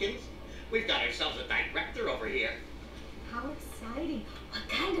know, Lovekins? We've got ourselves a director over here. How exciting. What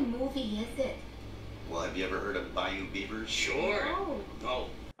kind of movie is it? Well, have you ever heard of Bayou Beavers? Sure. Oh. Oh,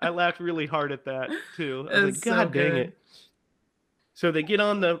 I laughed really hard at that too. I was like, It's so "God dang good. it!" So they get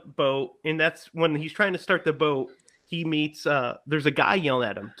on the boat, and that's when he's trying to start the boat. He meets. There's a guy yelling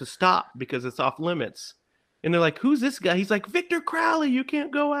at him to stop because it's off limits, and they're like, "Who's this guy?" He's like, "Victor Crowley. You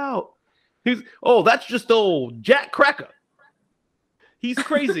can't go out." Oh, that's just old Jack Cracker. He's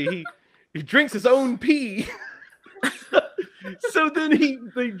crazy. he drinks his own pee. So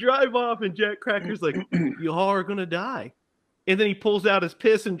then they drive off, and Jack Cracker's like, "You all are gonna die," and then he pulls out his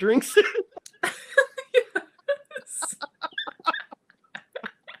piss and drinks it.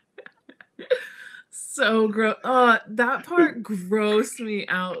 So gross. That part grossed me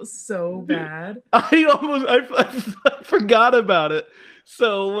out so bad. I forgot about it.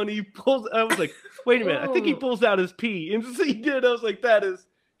 So when he pulls, I was like, "Wait a minute! I think he Oh. pulls out his pee," and so he did. I was like, "That is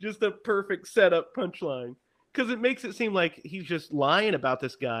just a perfect setup punchline," because it makes it seem like he's just lying about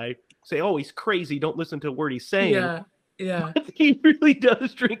this guy. Say, "Oh, he's crazy. Don't listen to a word he's saying." Yeah, yeah. He really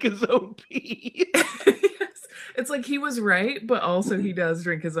does drink his own pee. Yes. It's like he was right, but also he does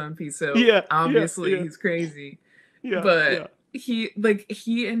drink his own pee. So Yeah, obviously yeah. he's crazy. Yeah, But yeah.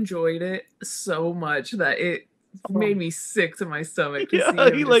 he enjoyed it so much that it made me sick to my stomach to Yeah, see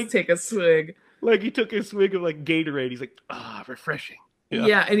him he, just like- take a swig. Like he took a swig of like Gatorade. He's like, refreshing.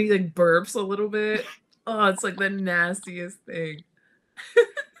 Yeah. And he like burps a little bit. Oh, it's like the nastiest thing.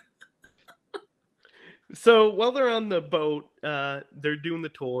 So while they're on the boat, they're doing the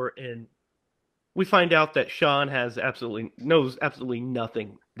tour, and we find out that Sean knows absolutely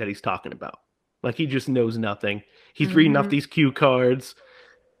nothing that he's talking about. Like he just knows nothing. He's reading off Mhm. these cue cards,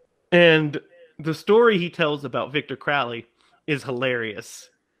 and the story he tells about Victor Crowley is hilarious.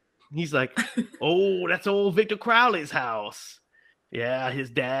 He's like, "Oh, that's old Victor Crowley's house. Yeah, his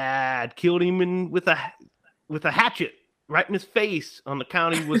dad killed him with a hatchet right in his face on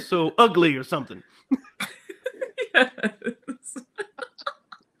account he was so ugly or something." Yes.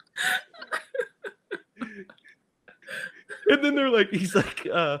 And then he's like,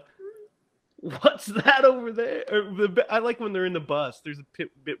 "What's that over there?" I like when they're in the bus. There's a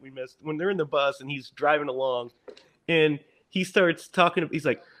bit we missed when they're in the bus and he's driving along, and he starts talking. He's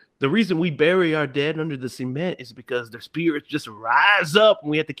like, "The reason we bury our dead under the cement is because their spirits just rise up,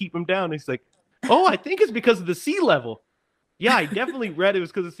 and we have to keep them down." And he's like, "Oh, I think it's because of the sea level." Yeah, I definitely read it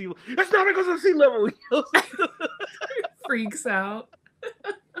was because of sea level. It's not because of sea level. Freaks out.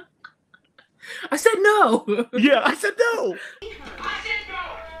 I said no. Yeah, I said no.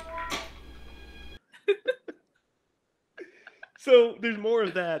 So there's more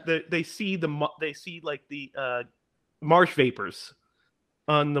of that. They see like the marsh vapors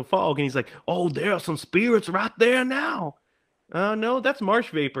on the fog, and he's like, "Oh, there are some spirits right there now." No, that's marsh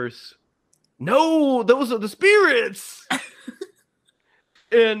vapors. No, those are the spirits.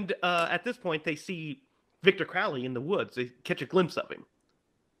 And at this point, they see Victor Crowley in the woods. They catch a glimpse of him,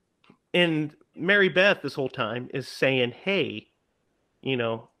 and Mary Beth this whole time is saying, "Hey,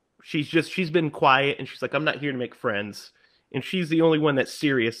 she's been quiet, and she's like, I'm not here to make friends." And she's the only one that's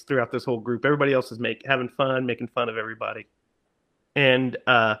serious throughout this whole group. Everybody else is having fun, making fun of everybody. And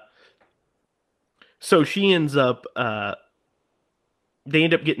so she ends up they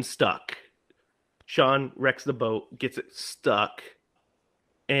end up getting stuck. Sean wrecks the boat, gets it stuck,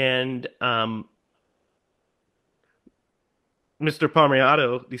 and Mr.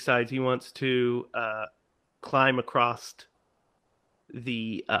 Palmirato decides he wants to climb across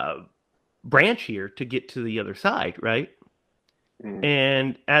the branch here to get to the other side, right?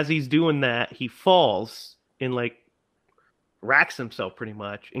 And as he's doing that, he falls and like racks himself pretty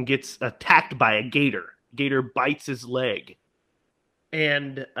much and gets attacked by a gator. Gator bites his leg.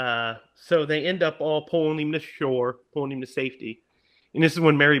 And so they end up all pulling him to shore, pulling him to safety. And this is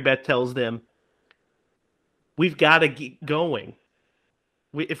when Mary Beth tells them, we've got to keep going.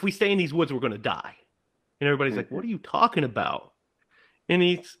 If we stay in these woods, we're going to die. And everybody's like, what are you talking about?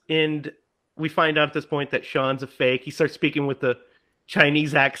 And we find out at this point that Sean's a fake. He starts speaking with the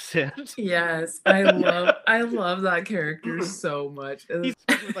Chinese accent. Yes, I love that character so much. He's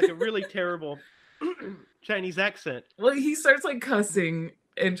speaking with like a really terrible Chinese accent. Well, he starts like cussing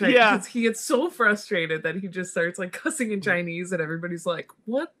in Chinese. Yeah. Because he gets so frustrated that he just starts like cussing in Chinese, and everybody's like,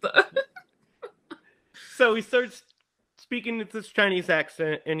 "What the?" So he starts speaking with this Chinese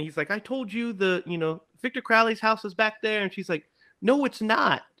accent, and he's like, "I told you Victor Crowley's house is back there," and she's like, "No, it's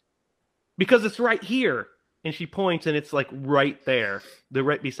not, because it's right here." And she points, and it's like right there. They're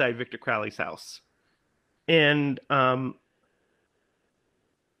right beside Victor Crowley's house. And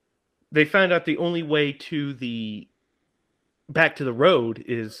they found out the only way to back to the road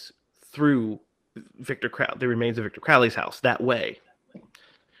is through the remains of Victor Crowley's house, that way.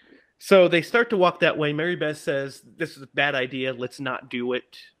 So they start to walk that way. Mary Beth says, this is a bad idea. Let's not do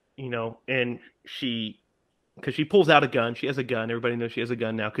it. And because she pulls out a gun. She has a gun. Everybody knows she has a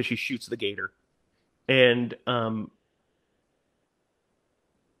gun now because she shoots the gator. And the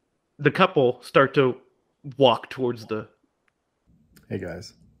couple start to walk towards the... Hey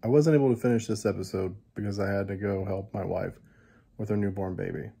guys, I wasn't able to finish this episode because I had to go help my wife with her newborn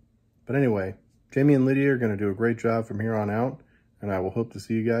baby. But anyway, Jamie and Lydia are going to do a great job from here on out, and I will hope to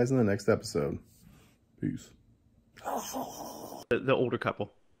see you guys in the next episode. Peace. The older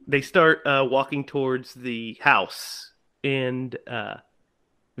couple. They start walking towards the house, and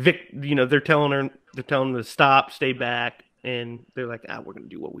Vic, they're telling them to stop, stay back, and they're like, we're going to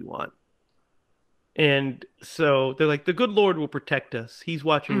do what we want. And so they're like, the good Lord will protect us. He's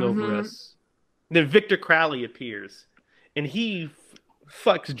watching over us. And then Victor Crowley appears, and he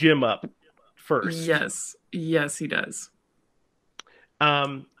fucks Jim up first. Yes, he does.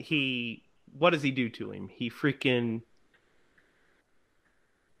 What does he do to him? He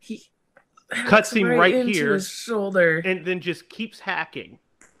cuts him right into here, his shoulder, and then just keeps hacking,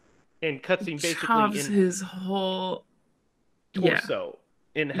 and cuts him basically chops in his whole torso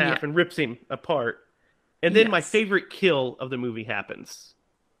in half and rips him apart. And then my favorite kill of the movie happens,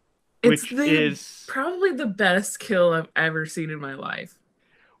 which is probably the best kill I've ever seen in my life.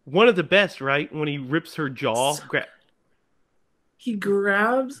 One of the best, right? When he rips her jaw. He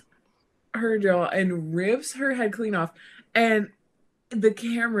grabs her jaw and rips her head clean off, and the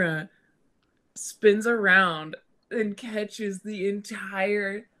camera spins around and catches the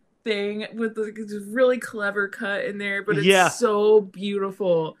entire thing with this really clever cut in there, but it's so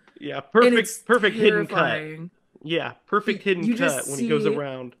beautiful. Yeah, perfect hidden cut. Yeah, perfect hidden cut when he goes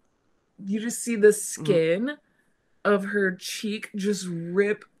around. You just see the skin of her cheek just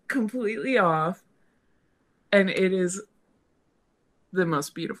rip completely off, and it is the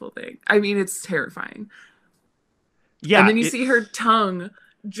most beautiful thing. I mean, it's terrifying. Yeah, and then you see her tongue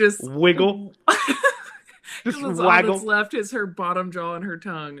just wiggle. Just waggle. All that's left is her bottom jaw and her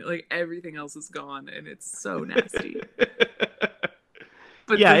tongue. Like everything else is gone, and it's so nasty.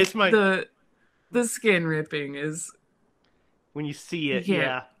 But it's the skin ripping is when you see it.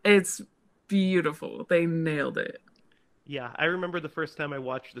 Yeah, it's beautiful. They nailed it. Yeah, I remember the first time I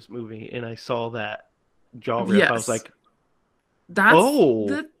watched this movie and I saw that jaw rip. I was like, That's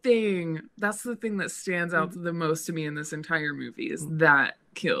the thing. That's the thing that stands out the most to me in this entire movie is that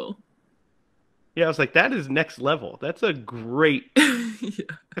kill. Yeah, I was like, that is next level. That's a great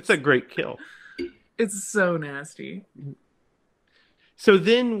that's a great kill. It's so nasty. So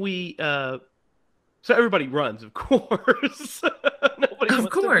then so everybody runs, of course. Nobody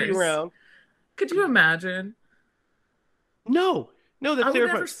wants to be around. Could you imagine? No, that's I would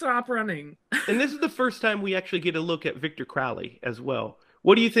terrifying. Never stop running. And this is the first time we actually get a look at Victor Crowley as well.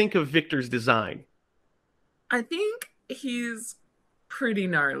 What do you think of Victor's design? I think he's pretty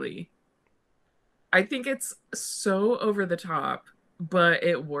gnarly. I think it's so over the top, but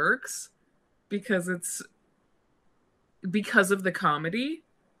it works because of the comedy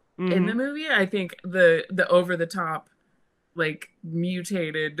in the movie. I think the over the top, like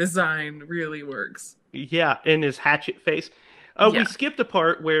mutated design really works. Yeah, and his hatchet face. We skipped a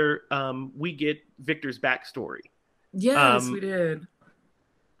part where we get Victor's backstory. Yes, we did.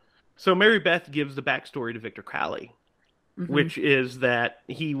 So Mary Beth gives the backstory to Victor Crowley, which is that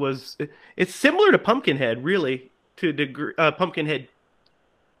he was... It's similar to Pumpkinhead, really, to a degree, Pumpkinhead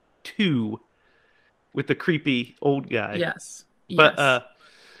 2 with the creepy old guy. Yes.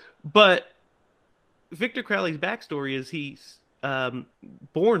 But Victor Crowley's backstory is he's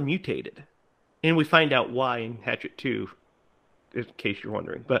born mutated. And we find out why in Hatchet 2, in case you're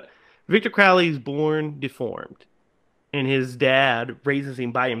wondering. But Victor Crowley's born deformed. And his dad raises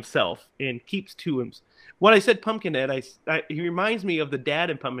him by himself and keeps to him. When I said Pumpkinhead, he reminds me of the dad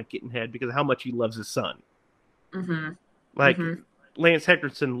in Pumpkinhead because of how much he loves his son. Like, Lance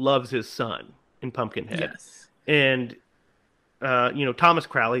Henriksen loves his son in Pumpkinhead. Yes. And, Thomas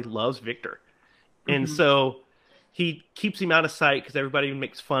Crowley loves Victor. And so he keeps him out of sight because everybody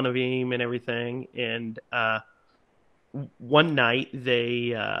makes fun of him and everything. And one night,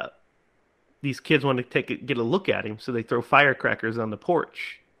 these kids want to get a look at him, so they throw firecrackers on the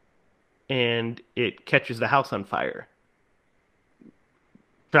porch. And it catches the house on fire,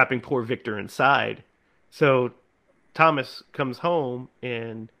 trapping poor Victor inside. So Thomas comes home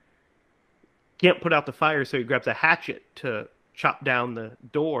and can't put out the fire, so he grabs a hatchet to chop down the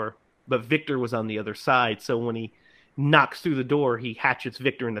door, but Victor was on the other side, so when he knocks through the door, he hatchets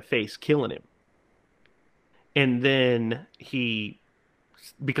Victor in the face, killing him. And then he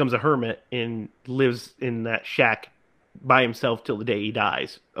becomes a hermit and lives in that shack by himself till the day he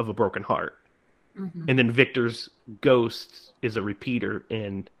dies of a broken heart. And then Victor's ghost is a repeater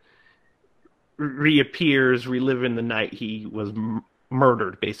and reappears, reliving the night he was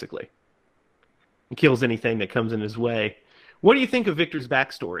murdered, basically. And kills anything that comes in his way. What do you think of Victor's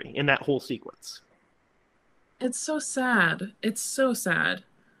backstory in that whole sequence? It's so sad. It's so sad.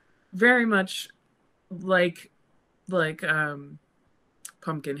 Very much like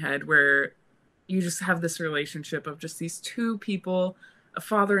Pumpkinhead, where you just have this relationship of just these two people, a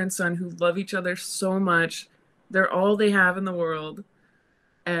father and son, who love each other so much. They're all they have in the world.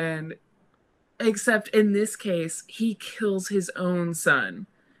 And except in this case, he kills his own son,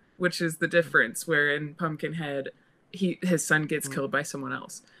 which is the difference, where in Pumpkinhead, his son gets killed by someone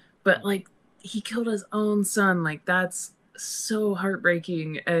else. But like, he killed his own son. Like, that's so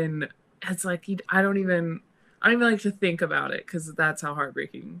heartbreaking. And it's like, I don't even like to think about it, because that's how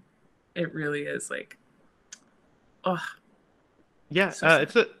heartbreaking it really is. Like, oh, yeah, so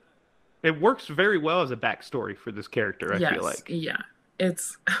it works very well as a backstory for this character. I feel like, yeah,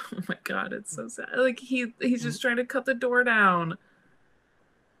 it's oh my god, it's so sad. Like he's just trying to cut the door down.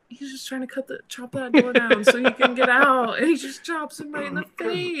 He's just trying to chop that door down so he can get out, and he just chops him right in the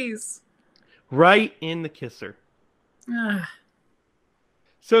face, right in the kisser.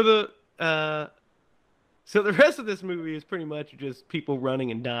 So the rest of this movie is pretty much just people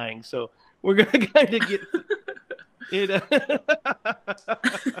running and dying. So we're gonna kind of get it.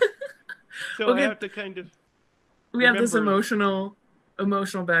 So I have to kind of. We have this emotional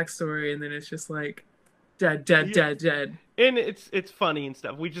backstory, and then it's just like dead. And it's funny and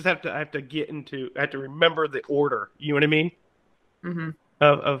stuff. We just have to. I have to remember the order. You know what I mean?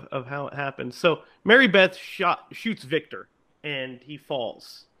 Of how it happens. So Mary Beth shoots Victor, and he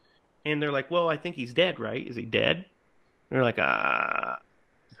falls. And they're like, "Well, I think he's dead, right? Is he dead?" And they're like, I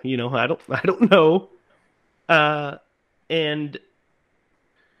don't know. And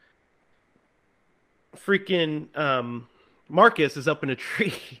freaking Marcus is up in a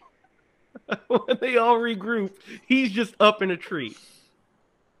tree. When they all regroup, he's just up in a tree.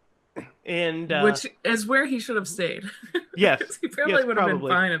 And which is where he should have stayed. Yes, he probably would have been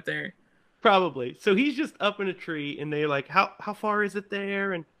fine up there. Probably. So he's just up in a tree, and they're like, "How far is it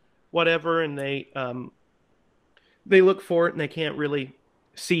there?" And whatever, and they look for it and they can't really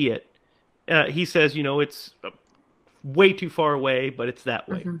see it. He says, it's way too far away, but it's that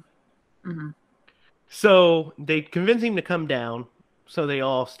way. So they convince him to come down, so they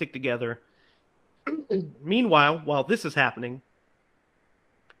all stick together. Meanwhile, while this is happening,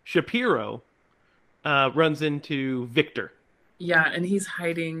 Shapiro runs into Victor. Yeah, and he's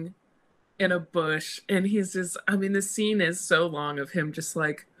hiding in a bush, and he's just, the scene is so long of him just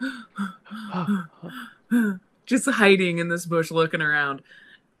like just hiding in this bush looking around,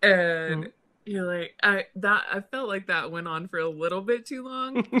 and you're like, I felt like that went on for a little bit too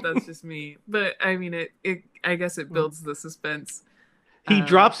long. That's just me, but it I guess it builds the suspense. He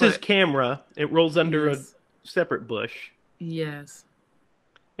drops his camera, it rolls under a separate bush. Yes.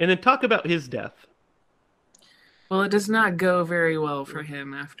 And then talk about his death. Well, it does not go very well for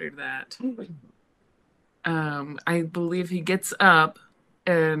him after that. I believe he gets up,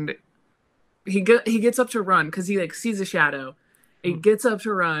 and he gets up to run because he sees a shadow, He gets up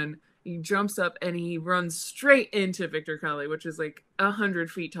to run. He jumps up and he runs straight into Victor Crowley, which is like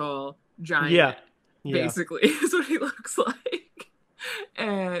 100 feet tall, giant. Yeah. Basically, is what he looks like.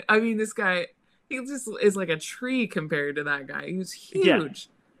 And I mean, this guy, he just is like a tree compared to that guy. He was huge.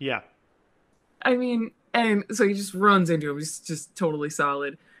 Yeah. I mean, and so he just runs into him. He's just totally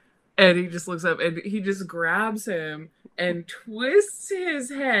solid. And he just looks up and he just grabs him and twists his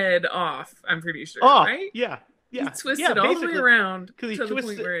head off, I'm pretty sure, right? Yeah. He twists it all the way around to the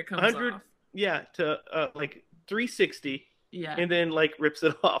point where it comes off. Yeah, to like 360. Yeah. And then like rips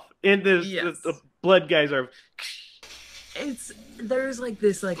it off. And the blood guys are... There's like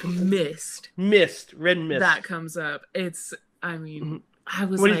this like mist. Red mist. That comes up. I mean, I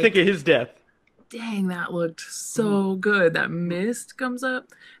was What do you think of his death? Dang, that looked so good. That mist comes up.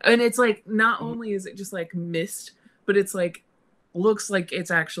 And it's like, not only is it just like mist, but it's like, looks like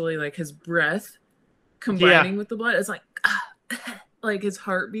it's actually like his breath combining with the blood. It's like, like his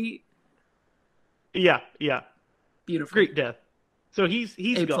heartbeat. Yeah. Beautiful. Great death. So he's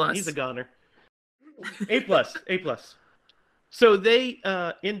gone. He's a goner. A+. So they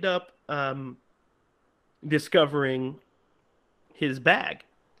end up discovering his bag,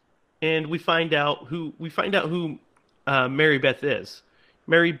 and we find out who Mary Beth is.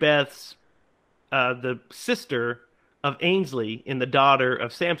 Mary Beth's the sister of Ainsley and the daughter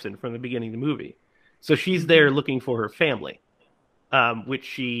of Samson from the beginning of the movie. So she's there looking for her family, which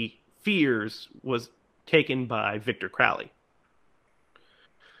she fears was taken by Victor Crowley.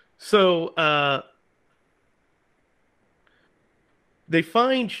 So they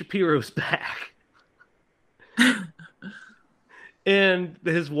find Shapiro's bag. And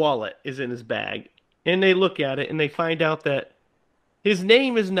his wallet is in his bag. And they look at it and they find out that his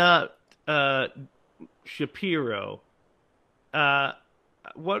name is not Shapiro.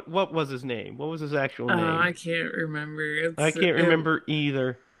 What was his name? What was his actual name? I can't remember. I can't remember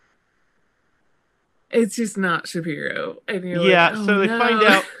either. It's just not Shapiro. And you're like, oh, so they no. find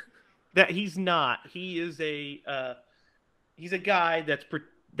out that he's not. He is he's a guy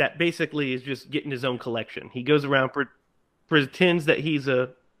that basically is just getting his own collection. He goes around pretends that he's a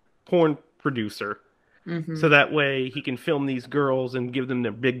porn producer, so that way he can film these girls and give them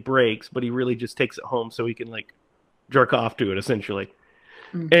their big breaks. But he really just takes it home so he can like jerk off to it, essentially.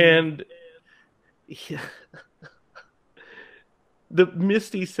 And the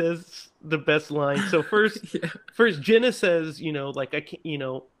Misty says the best line. So first Jenna says, like I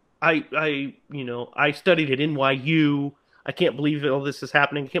can't, I studied at NYU. I can't believe all this is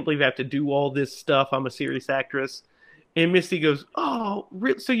happening. I can't believe I have to do all this stuff. I'm a serious actress. And Misty goes, "Oh,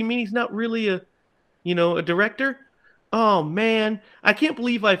 so you mean he's not really a director? Oh man, I can't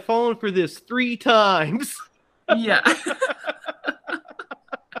believe I've fallen for this 3 times." Yeah.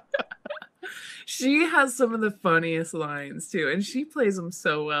 She has some of the funniest lines too, and she plays them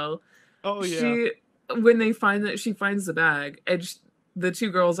so well. Oh yeah. When they find that she finds the bag, and the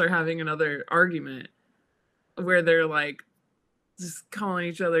 2 girls are having another argument where they're like just calling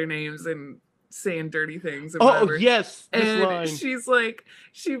each other names and saying dirty things. And whatever. Yes, this and line. She's like,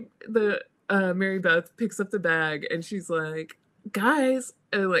 Mary Beth picks up the bag and she's like, "Guys,"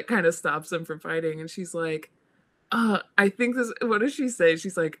 and like kind of stops them from fighting. And she's like, "I think this." What does she say?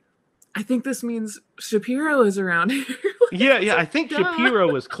 She's like, "I think this means Shapiro is around here." Like, yeah. I think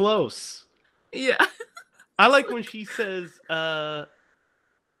Shapiro is close. Yeah. I like when she says, "Won't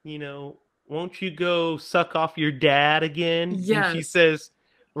you go suck off your dad again?" Yes. And she says,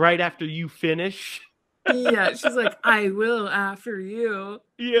 "Right after you finish." Yeah, she's like, "I will after you."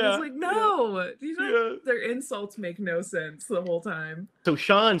 Yeah. It's like, no. Their insults make no sense the whole time. So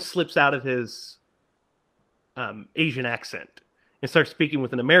Sean slips out of his Asian accent and starts speaking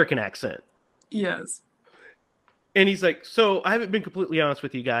with an American accent. Yes. And he's like, "So I haven't been completely honest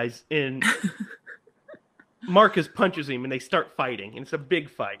with you guys." And Marcus punches him and they start fighting. And it's a big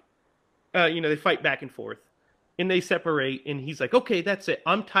fight. They fight back and forth. And they separate. And he's like, "Okay, that's it.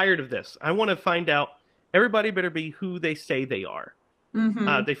 I'm tired of this. I want to find out. Everybody better be who they say they are."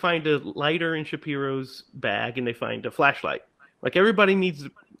 They find a lighter in Shapiro's bag and they find a flashlight. Like, everybody needs...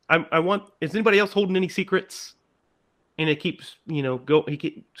 Is anybody else holding any secrets? And it keeps,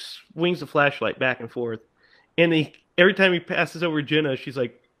 he swings the flashlight back and forth. And every time he passes over Jenna, she's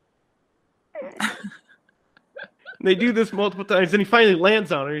like... They do this multiple times. And he finally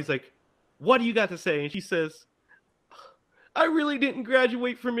lands on her. He's like, "What do you got to say?" And she says, "I really didn't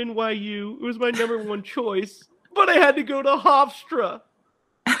graduate from NYU. It was my number 1 choice. But I had to go to Hofstra."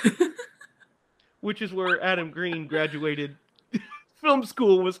 Which is where Adam Green graduated. Film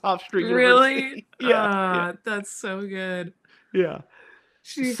school was Hofstra University. Really? Yeah. That's so good. Yeah.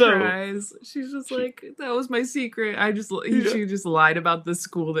 She So- cries. She's just like, that was my secret. Yeah. She just lied about the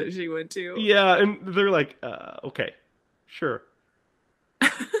school that she went to. Yeah, and they're like, okay, sure.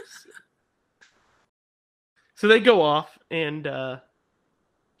 So they go off, and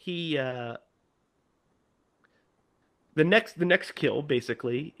he the next kill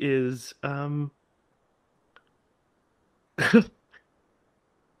basically is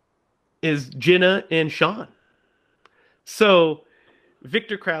is Jenna and Sean. So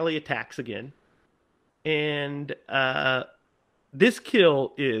Victor Crowley attacks again, and this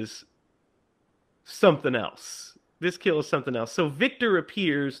kill is something else. This kill is something else. So Victor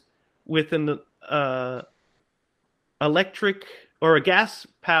appears with an electric or a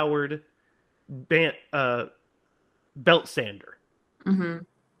gas-powered belt sander, Mm-hmm.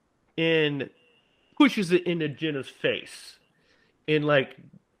 and pushes it into Jenna's face, and like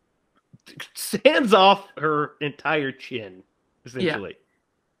sands off her entire chin, essentially.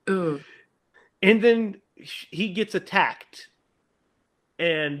 Ooh. And then he gets attacked,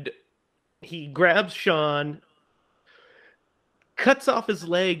 and he grabs Sean, cuts off his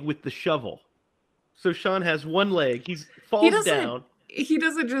leg with the shovel. So Sean has one leg. He falls down. He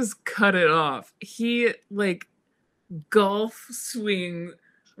doesn't just cut it off. He like golf swing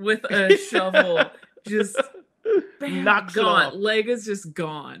with a shovel, just bam, Knocks it gone. off. Leg is just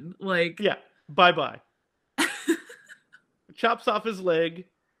gone. Like Yeah, bye-bye. Chops off his leg.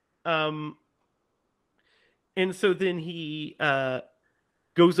 And so then he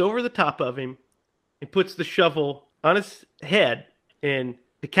goes over the top of him and puts the shovel on his head and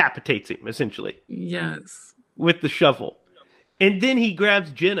decapitates him, essentially, yes. with the shovel. And then he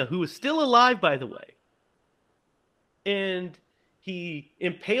grabs Jenna, who is still alive, by the way, and he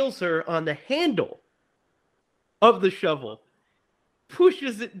impales her on the handle of the shovel,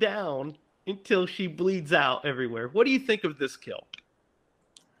 pushes it down until she bleeds out everywhere. What do you think of this kill?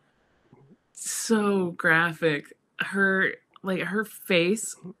 So graphic. Her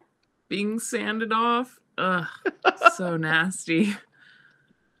face being sanded off. Ugh. So nasty.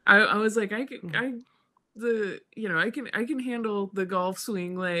 I was like, I can handle the golf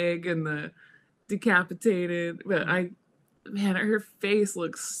swing leg and the decapitated, but her face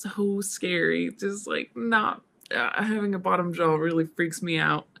looks so scary. Just like not having a bottom jaw really freaks me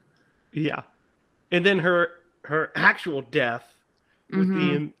out. Yeah. And then her actual death with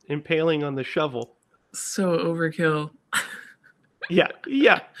the impaling on the shovel. So overkill. Yeah,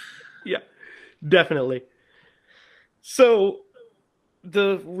 definitely. So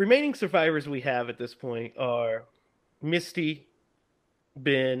the remaining survivors we have at this point are Misty,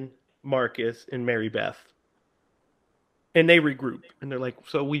 Ben, Marcus, and Mary Beth. And they regroup, and they're like,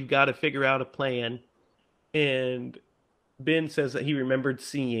 so we've got to figure out a plan. And Ben says that he remembered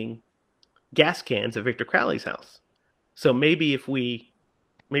seeing gas cans at Victor Crowley's house. So maybe we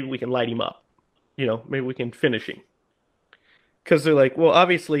can light him up. Maybe we can finish him. Because they're like, well,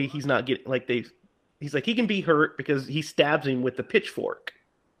 obviously he's not getting, he's like, he can be hurt because he stabs him with the pitchfork.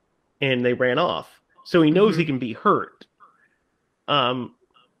 And they ran off. So he knows he can be hurt.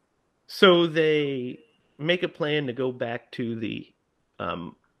 So they make a plan to go back to the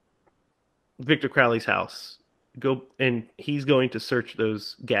Victor Crowley's house. And he's going to search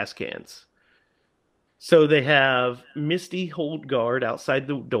those gas cans. So they have Misty hold guard outside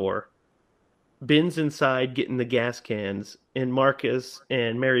the door. Ben's inside getting the gas cans, and Marcus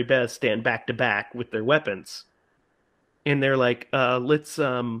and Mary Beth stand back to back with their weapons. And they're like, let's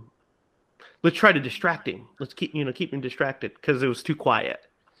try to distract him. Let's keep him distracted because it was too quiet.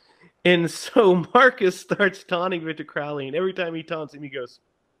 And so Marcus starts taunting Victor Crowley, and every time he taunts him, he goes,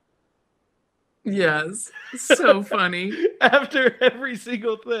 yes. So funny. After every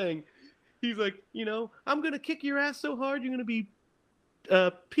single thing, he's like, I'm going to kick your ass so hard, you're going to be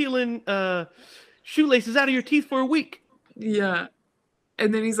peeling shoelaces out of your teeth for a week. Yeah.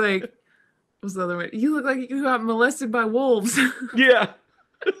 And then he's like, what's the other way? You look like you got molested by wolves. Yeah.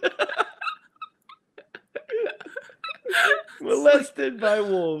 Molested by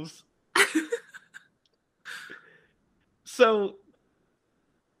wolves. So,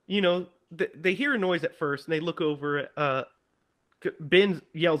 they hear a noise at first, and they look over at Ben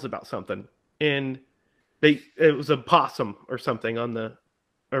yells about something, and it was a possum or something a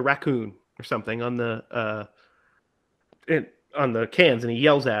raccoon or something on the cans, and he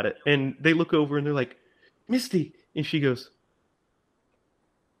yells at it, and they look over and they're like, Misty, and she goes,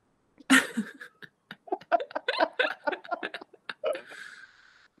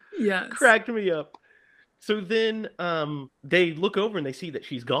 yes. Cracked me up. So then they look over and they see that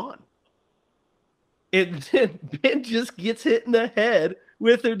she's gone. And then Ben just gets hit in the head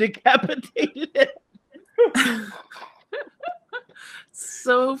with her decapitated head.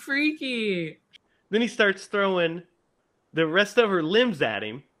 So freaky. Then he starts throwing the rest of her limbs at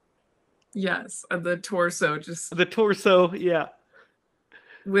him. Yes, the torso, just The torso, yeah.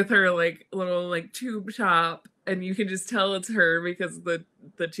 with her like little like tube top, and you can just tell it's her because the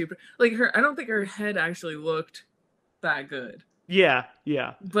tube, like her. I don't think her head actually looked that good, Yeah,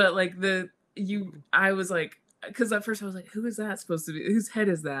 yeah. but like I was like, because at first I was like, who is that supposed to be? Whose head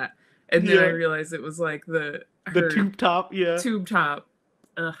is that? And then I Yeah. realized it was like The her tube top, yeah. tube top.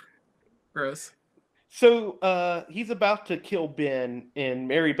 Ugh, gross. So he's about to kill Ben, and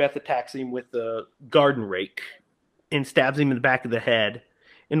Mary Beth attacks him with a garden rake and stabs him in the back of the head.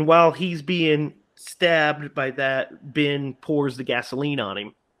 And while he's being stabbed by that, Ben pours the gasoline on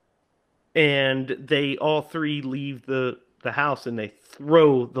him. And they all three leave the house, and they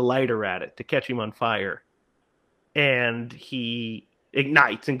throw the lighter at it to catch him on fire. And he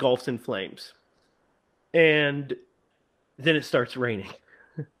ignites, engulfs in flames. And then it starts raining.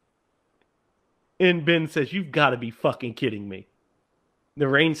 And Ben says, "You've got to be fucking kidding me." The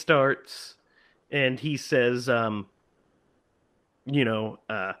rain starts, and he says,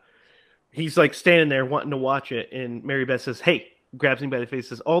 he's like standing there wanting to watch it. And Mary Beth says, "Hey," grabs him by the face,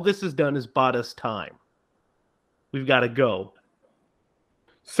 says, "All this has done is bought us time. We've got to go."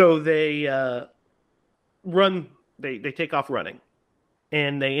 So they run, they take off running,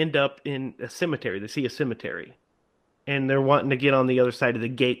 and they end up in a cemetery. They see a cemetery. And they're wanting to get on the other side of the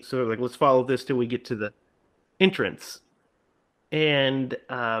gate. So they're like, let's follow this till we get to the entrance. And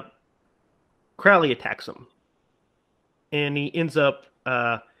Crowley attacks him. And he ends up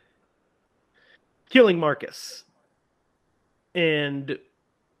killing Marcus. And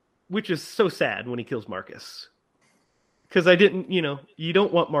which is so sad when he kills Marcus. Because you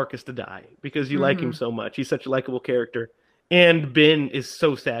don't want Marcus to die because you like him so much. He's such a likable character. And Ben is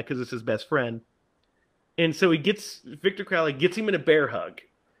so sad because it's his best friend. And so Victor Crowley gets him in a bear hug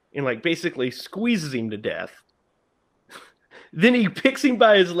and like basically squeezes him to death. Then he picks him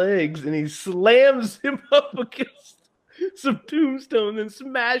by his legs and he slams him up against some tombstone and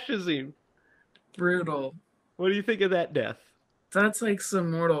smashes him. Brutal. What do you think of that death? That's like some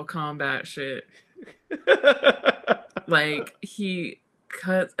Mortal Kombat shit. Like he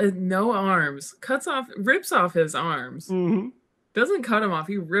cuts no arms, rips off his arms. Mm-hmm. Doesn't cut him off,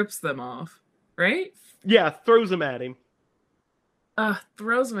 he rips them off, right? Yeah, throws him at him.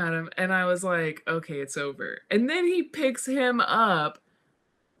 Throws him at him, and I was like, okay, it's over. And then he picks him up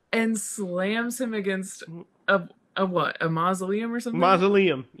and slams him against a mausoleum or something?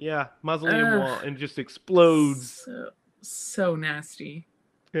 Mausoleum, yeah. Mausoleum wall, and just explodes. So nasty.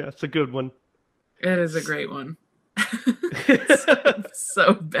 Yeah, it's a good one. It is a great one.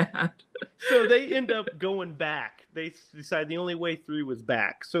 so bad. So they end up going back. They decide the only way through was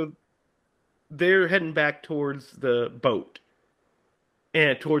back. So they're heading back towards the boat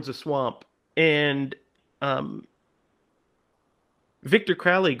and towards the swamp. And Victor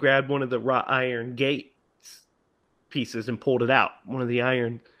Crowley grabbed one of the wrought iron gate pieces and pulled it out, one of the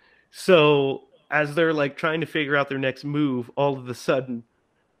iron. So as they're like trying to figure out their next move, all of a sudden,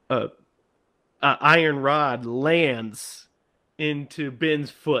 iron rod lands into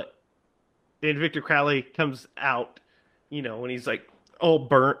Ben's foot. And Victor Crowley comes out, when he's like all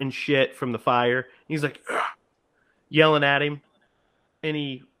burnt and shit from the fire. He's like yelling at him, and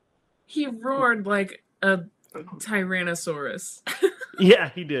he roared like a Tyrannosaurus. Yeah,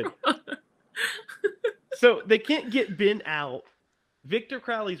 he did. So they can't get Ben out. Victor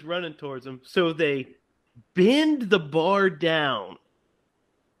Crowley's running towards him, so they bend the bar down,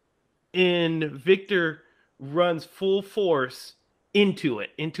 and Victor runs full force into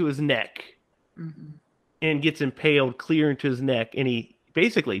his neck. Mm-hmm. And gets impaled clear into his neck, and he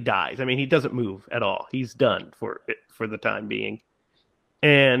basically dies. I mean, he doesn't move at all. He's done for the time being.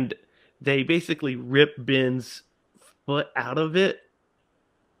 And they basically rip Ben's foot out of it.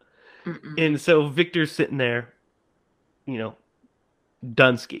 Mm-mm. And so Victor's sitting there,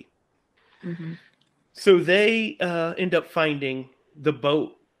 Dunsky. Mm-hmm. So they end up finding the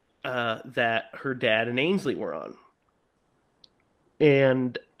boat that her dad and Ainsley were on.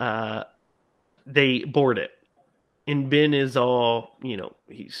 And they board it. And Ben is all,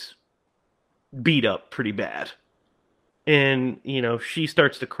 he's beat up pretty bad. And, she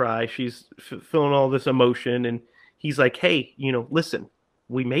starts to cry. She's feeling all this emotion. And he's like, hey, listen,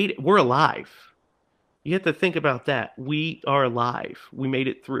 we made it. We're alive. You have to think about that. We are alive. We made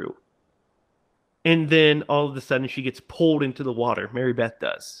it through. And then all of a sudden she gets pulled into the water. Mary Beth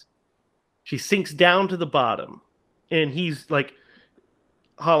does. She sinks down to the bottom. And he's like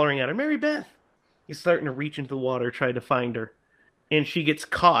hollering at her, Mary Beth. He's starting to reach into the water, trying to find her. And she gets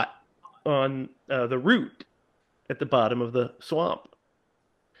caught on the root at the bottom of the swamp.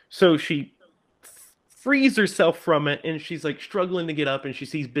 So she frees herself from it, and she's like struggling to get up, and she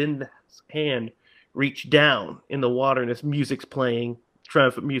sees Ben's hand reach down in the water, and this music's playing,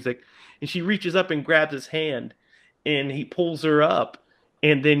 triumphant music, and she reaches up and grabs his hand, and he pulls her up,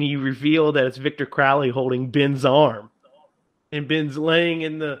 and then you reveal that it's Victor Crowley holding Ben's arm, and Ben's laying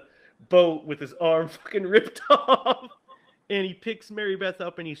in the boat with his arm fucking ripped off, and he picks Mary Beth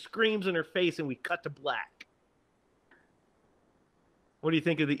up and he screams in her face, and we cut to black. What do you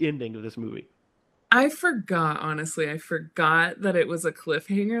think of the ending of this movie? I forgot, honestly. I forgot that it was a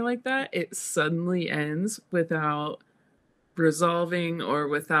cliffhanger like that. It suddenly ends without resolving or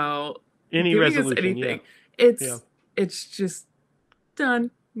without any giving us resolution. anything. Yeah. It's just done.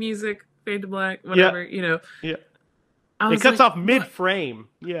 Music, fade to black, whatever, you know. Yeah. I It was cuts like, off mid-frame.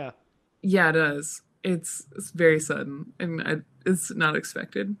 Yeah. Yeah, it does. It's very sudden, and it's not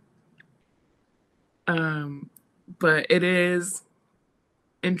expected. But it is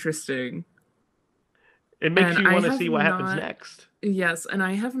interesting. It makes And you I want to have see what happens not- next. Yes, and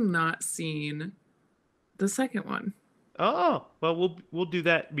I have not seen the second one. Oh, well, we'll do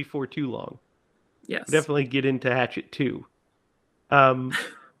that before too long. Yes. Definitely get into Hatchet 2.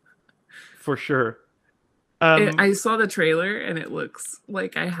 For sure. I saw the trailer, and it looks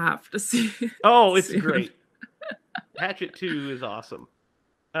like I have to see it. Oh, it's soon. great. Hatchet 2 is awesome.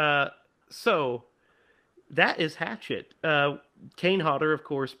 So that is Hatchet. Kane Hodder, of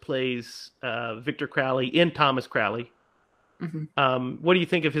course, plays Victor Crowley in Thomas Crowley. Mhm. What do you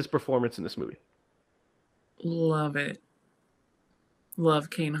think of his performance in this movie? Love it. Love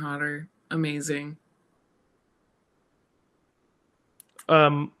Kane Hodder. Amazing.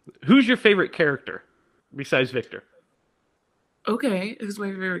 Who's your favorite character besides Victor? Okay, who's my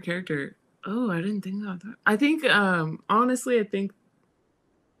favorite character? Oh, I didn't think about that. I think, honestly, I can't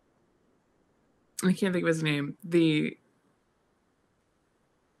think of his name.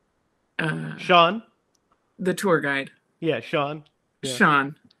 Sean? The tour guide. Yeah, Sean. Yeah.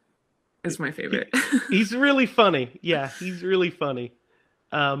 Sean is my favorite. He's really funny. Yeah, he's really funny.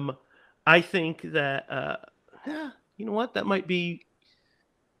 I think that, you know what? That might be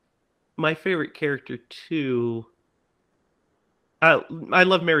my favorite character too. I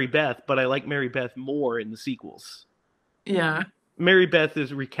love Mary Beth, but I like Mary Beth more in the sequels. Yeah. Mary Beth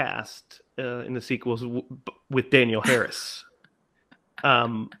is recast in the sequels with Danielle Harris.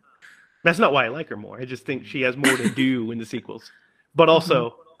 That's not why I like her more. I just think she has more to do in the sequels. But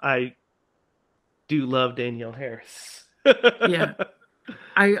also, I do love Danielle Harris. Yeah.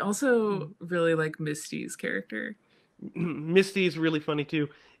 I also really like Misty's character. Misty is really funny too.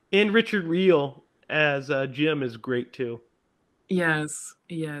 And Richard Reel as Jim is great too. Yes,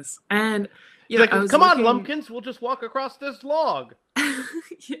 yes. And He's yeah, like, I was come on, looking- Lumpkins, we'll just walk across this log.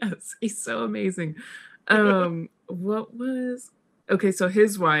 Yes, he's so amazing. What was okay? So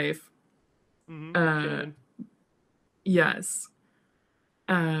his wife, Shannon. yes,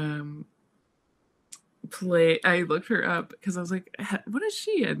 I looked her up because I was like, what is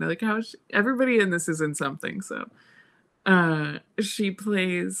she in? Like, how is she? Everybody in this is in something. So, she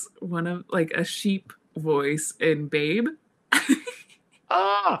plays one of like a sheep voice in Babe.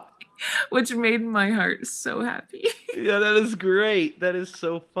 Ah, which made my heart so happy. yeah, that is great. That is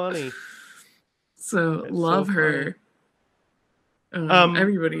so funny. So That's love so her.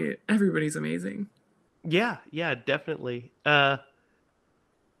 Everybody's amazing. Yeah, definitely.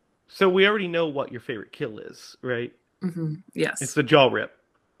 So we already know what your favorite kill is, right? Yes. It's the jaw rip.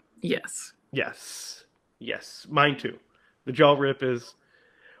 Yes. Yes. Mine too. The jaw rip is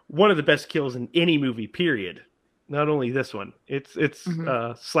one of the best kills in any movie, period. Not only this one. It's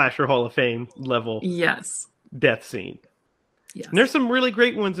Slasher Hall of Fame level Yes. death scene. Yes. And there's some really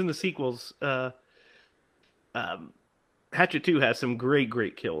great ones in the sequels. Hatchet 2 has some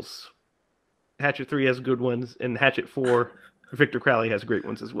great kills. Hatchet 3 has good ones, and Hatchet 4, Victor Crowley has great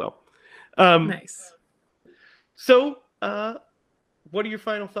ones as well. Nice. So, what are your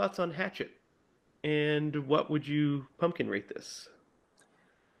final thoughts on Hatchet? And what would you pumpkin rate this?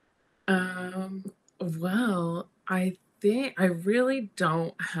 Well, I think I really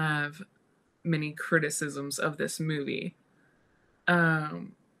don't have many criticisms of this movie. I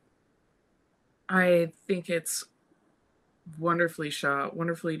think it's wonderfully shot,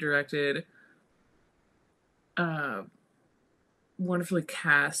 wonderfully directed, wonderfully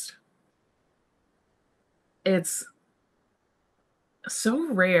cast. It's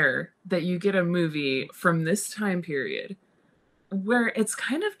so rare that you get a movie from this time period where it's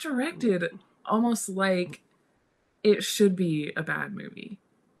kind of directed almost like it should be a bad movie.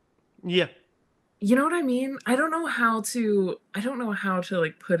 Yeah. You know what I mean? I don't know how to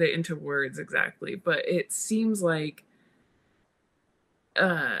like put it into words exactly, but it seems like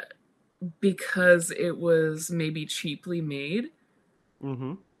because it was maybe cheaply made.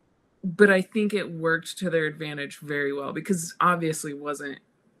 Mm-hmm. But I think it worked to their advantage very well, because obviously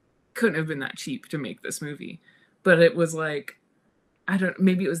couldn't have been that cheap to make this movie. But it was like,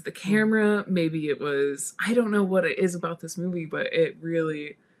 maybe it was the camera, maybe it was, I don't know what it is about this movie, but it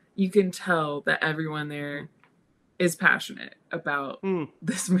really, you can tell that everyone there is passionate about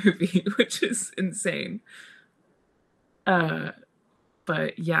this movie, which is insane.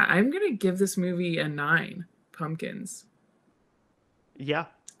 But yeah, I'm gonna give this movie a 9 pumpkins. Yeah.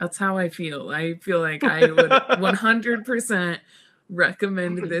 That's how I feel. I feel like I would 100%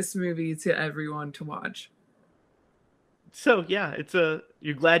 recommend this movie to everyone to watch. So yeah,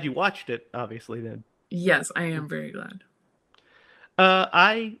 you're glad you watched it, obviously, then. Yes, I am very glad.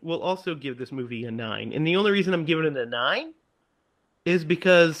 I will also give this movie a 9. And the only reason I'm giving it a 9 is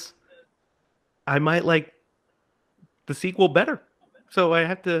because I might like the sequel better. So I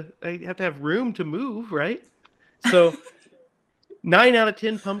have to have room to move, right? So 9 out of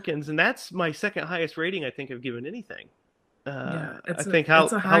 10 pumpkins, and that's my second highest rating I think I've given anything. I think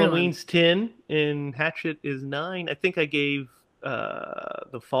Halloween's 10 and Hatchet is 9. I think I gave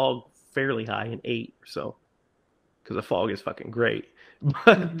The Fog fairly high, an 8 or so, because The Fog is fucking great.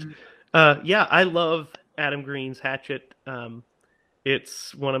 But yeah, I love Adam Green's Hatchet.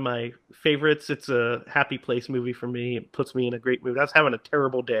 It's one of my favorites. It's a happy place movie for me. It puts me in a great mood. I was having a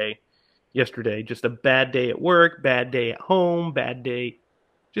terrible day yesterday, just a bad day at work, bad day at home, bad day,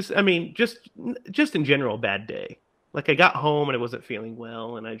 just in general, bad day. Like, I got home and I wasn't feeling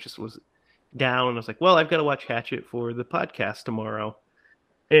well, and I just was down, and I was like, well, I've got to watch Hatchet for the podcast tomorrow,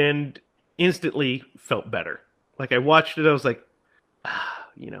 and instantly felt better. Like, I watched it, I was like,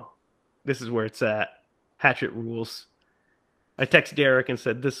 this is where it's at. Hatchet rules. I texted Derek and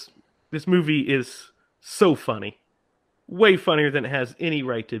said, this movie is so funny. Way funnier than it has any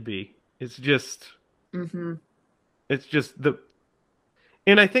right to be. It's just... It's just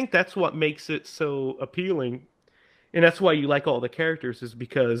and I think that's what makes it so appealing, and that's why you like all the characters, is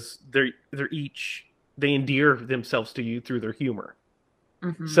because they endear themselves to you through their humor.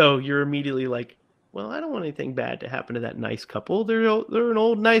 So you're immediately like, well, I don't want anything bad to happen to that nice couple. They're an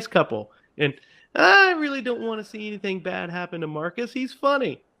old nice couple, and I really don't want to see anything bad happen to Marcus. He's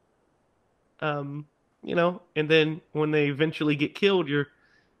funny. And then when they eventually get killed, you're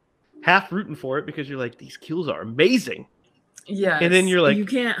half rooting for it because you're like, these kills are amazing. Yeah. And then you're like, you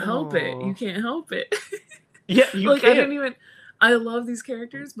can't help it. You can't help it. Yeah, you can't. I love these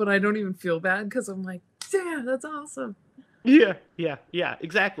characters, but I don't even feel bad because I'm like, damn, that's awesome. Yeah,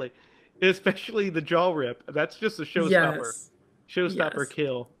 exactly. Especially the jaw rip. That's just a showstopper. Yes. Showstopper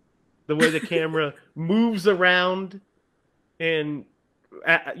kill. The way the camera moves around, and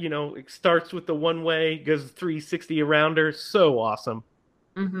it starts with the one way, goes 360 around her. So awesome.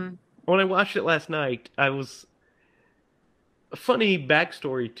 When I watched it last night, a funny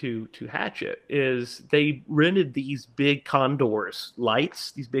backstory to Hatchet is they rented these big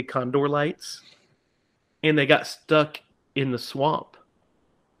lights, these big condor lights, and they got stuck in the swamp,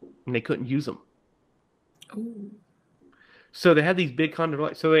 and they couldn't use them. Ooh. So they had these big condor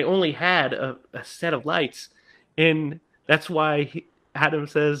lights. So they only had a set of lights, and that's why Adam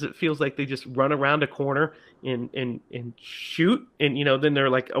says it feels like they just run around a corner and shoot, and then they're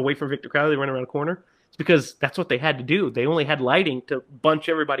like away from Victor Crowley. They run around a corner. It's because that's what they had to do. They only had lighting to bunch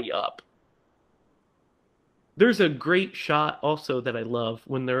everybody up. There's a great shot also that I love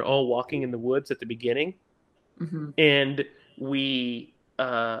when they're all walking in the woods at the beginning, and we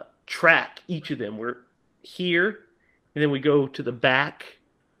track each of them. We're here, and then we go to the back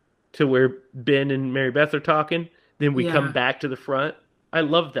to where Ben and Mary Beth are talking. Then we come back to the front. I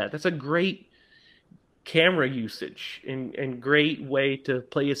love that. That's a great camera usage and great way to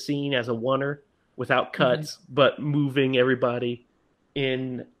play a scene as a oneer without cuts, but moving everybody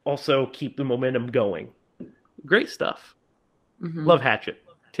in, also keep the momentum going. Great stuff. Love Hatchet.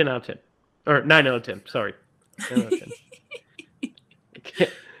 10 out of 10. Or 9 out of 10. Sorry. 9 out of 10.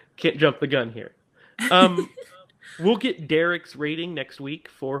 Can't jump the gun here. We'll get Derek's rating next week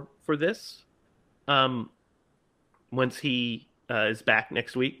for this. Once he is back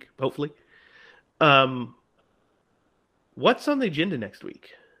next week, hopefully. What's on the agenda next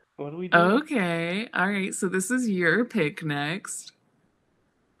week? What do we do? Okay. All right. So this is your pick next.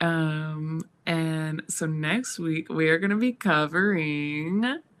 And so next week we are going to be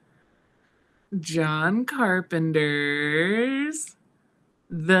covering John Carpenter's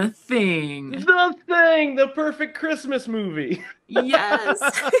The Thing. The Thing, the perfect Christmas movie. Yes.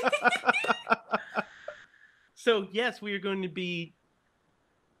 So yes, we are going to be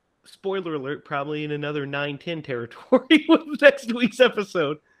spoiler alert, probably in another 9-10 territory with next week's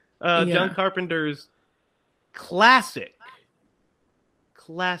episode. John Carpenter's classic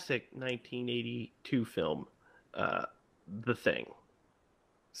 1982 film, The Thing.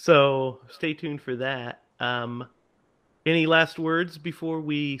 So stay tuned for that. Any last words before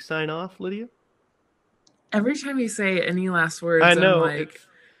we sign off, Lydia? Every time you say any last words, I know. I'm like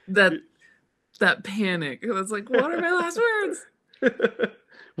that panic. It's like, what are my last words?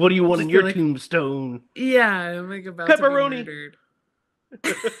 What do you want in Just your like- tombstone? Yeah, I'm like about Pepperoni. to be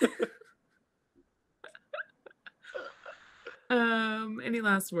murdered. Any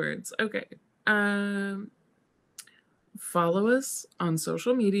last words? Okay. Follow us on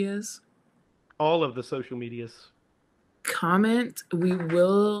social medias. All of the social medias. Comment. We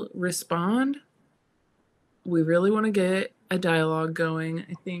will respond. We really want to get a dialogue going.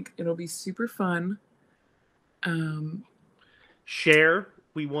 I think it'll be super fun. Share.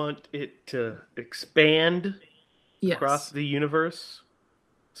 We want it to expand Yes. across the universe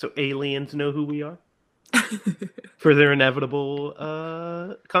so aliens know who we are for their inevitable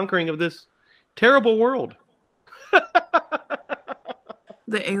conquering of this terrible world.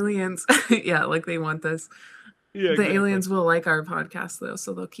 The aliens, yeah, like they want this. Yeah, The exactly. aliens will like our podcast though,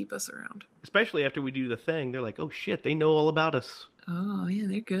 so they'll keep us around. Especially after we do the thing, they're like, "Oh shit, they know all about us." Oh yeah,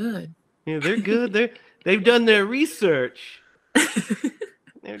 they're good. Yeah, they're good. They've done their research.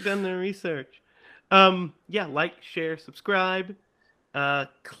 They've done their research. Yeah, like, share, subscribe,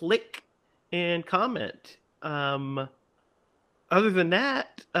 click, and comment. Other than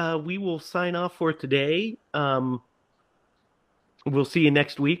that, we will sign off for today. We'll see you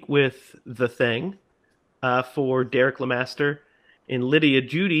next week with The Thing. For Derek Lemaster and Lydia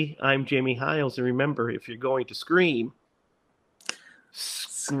Judy, I'm Jamie Hiles. And remember, if you're going to scream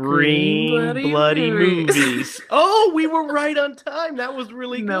bloody movies. Oh, we were right on time. That was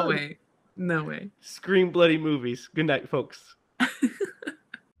really good. No way. Scream bloody movies. Good night, folks.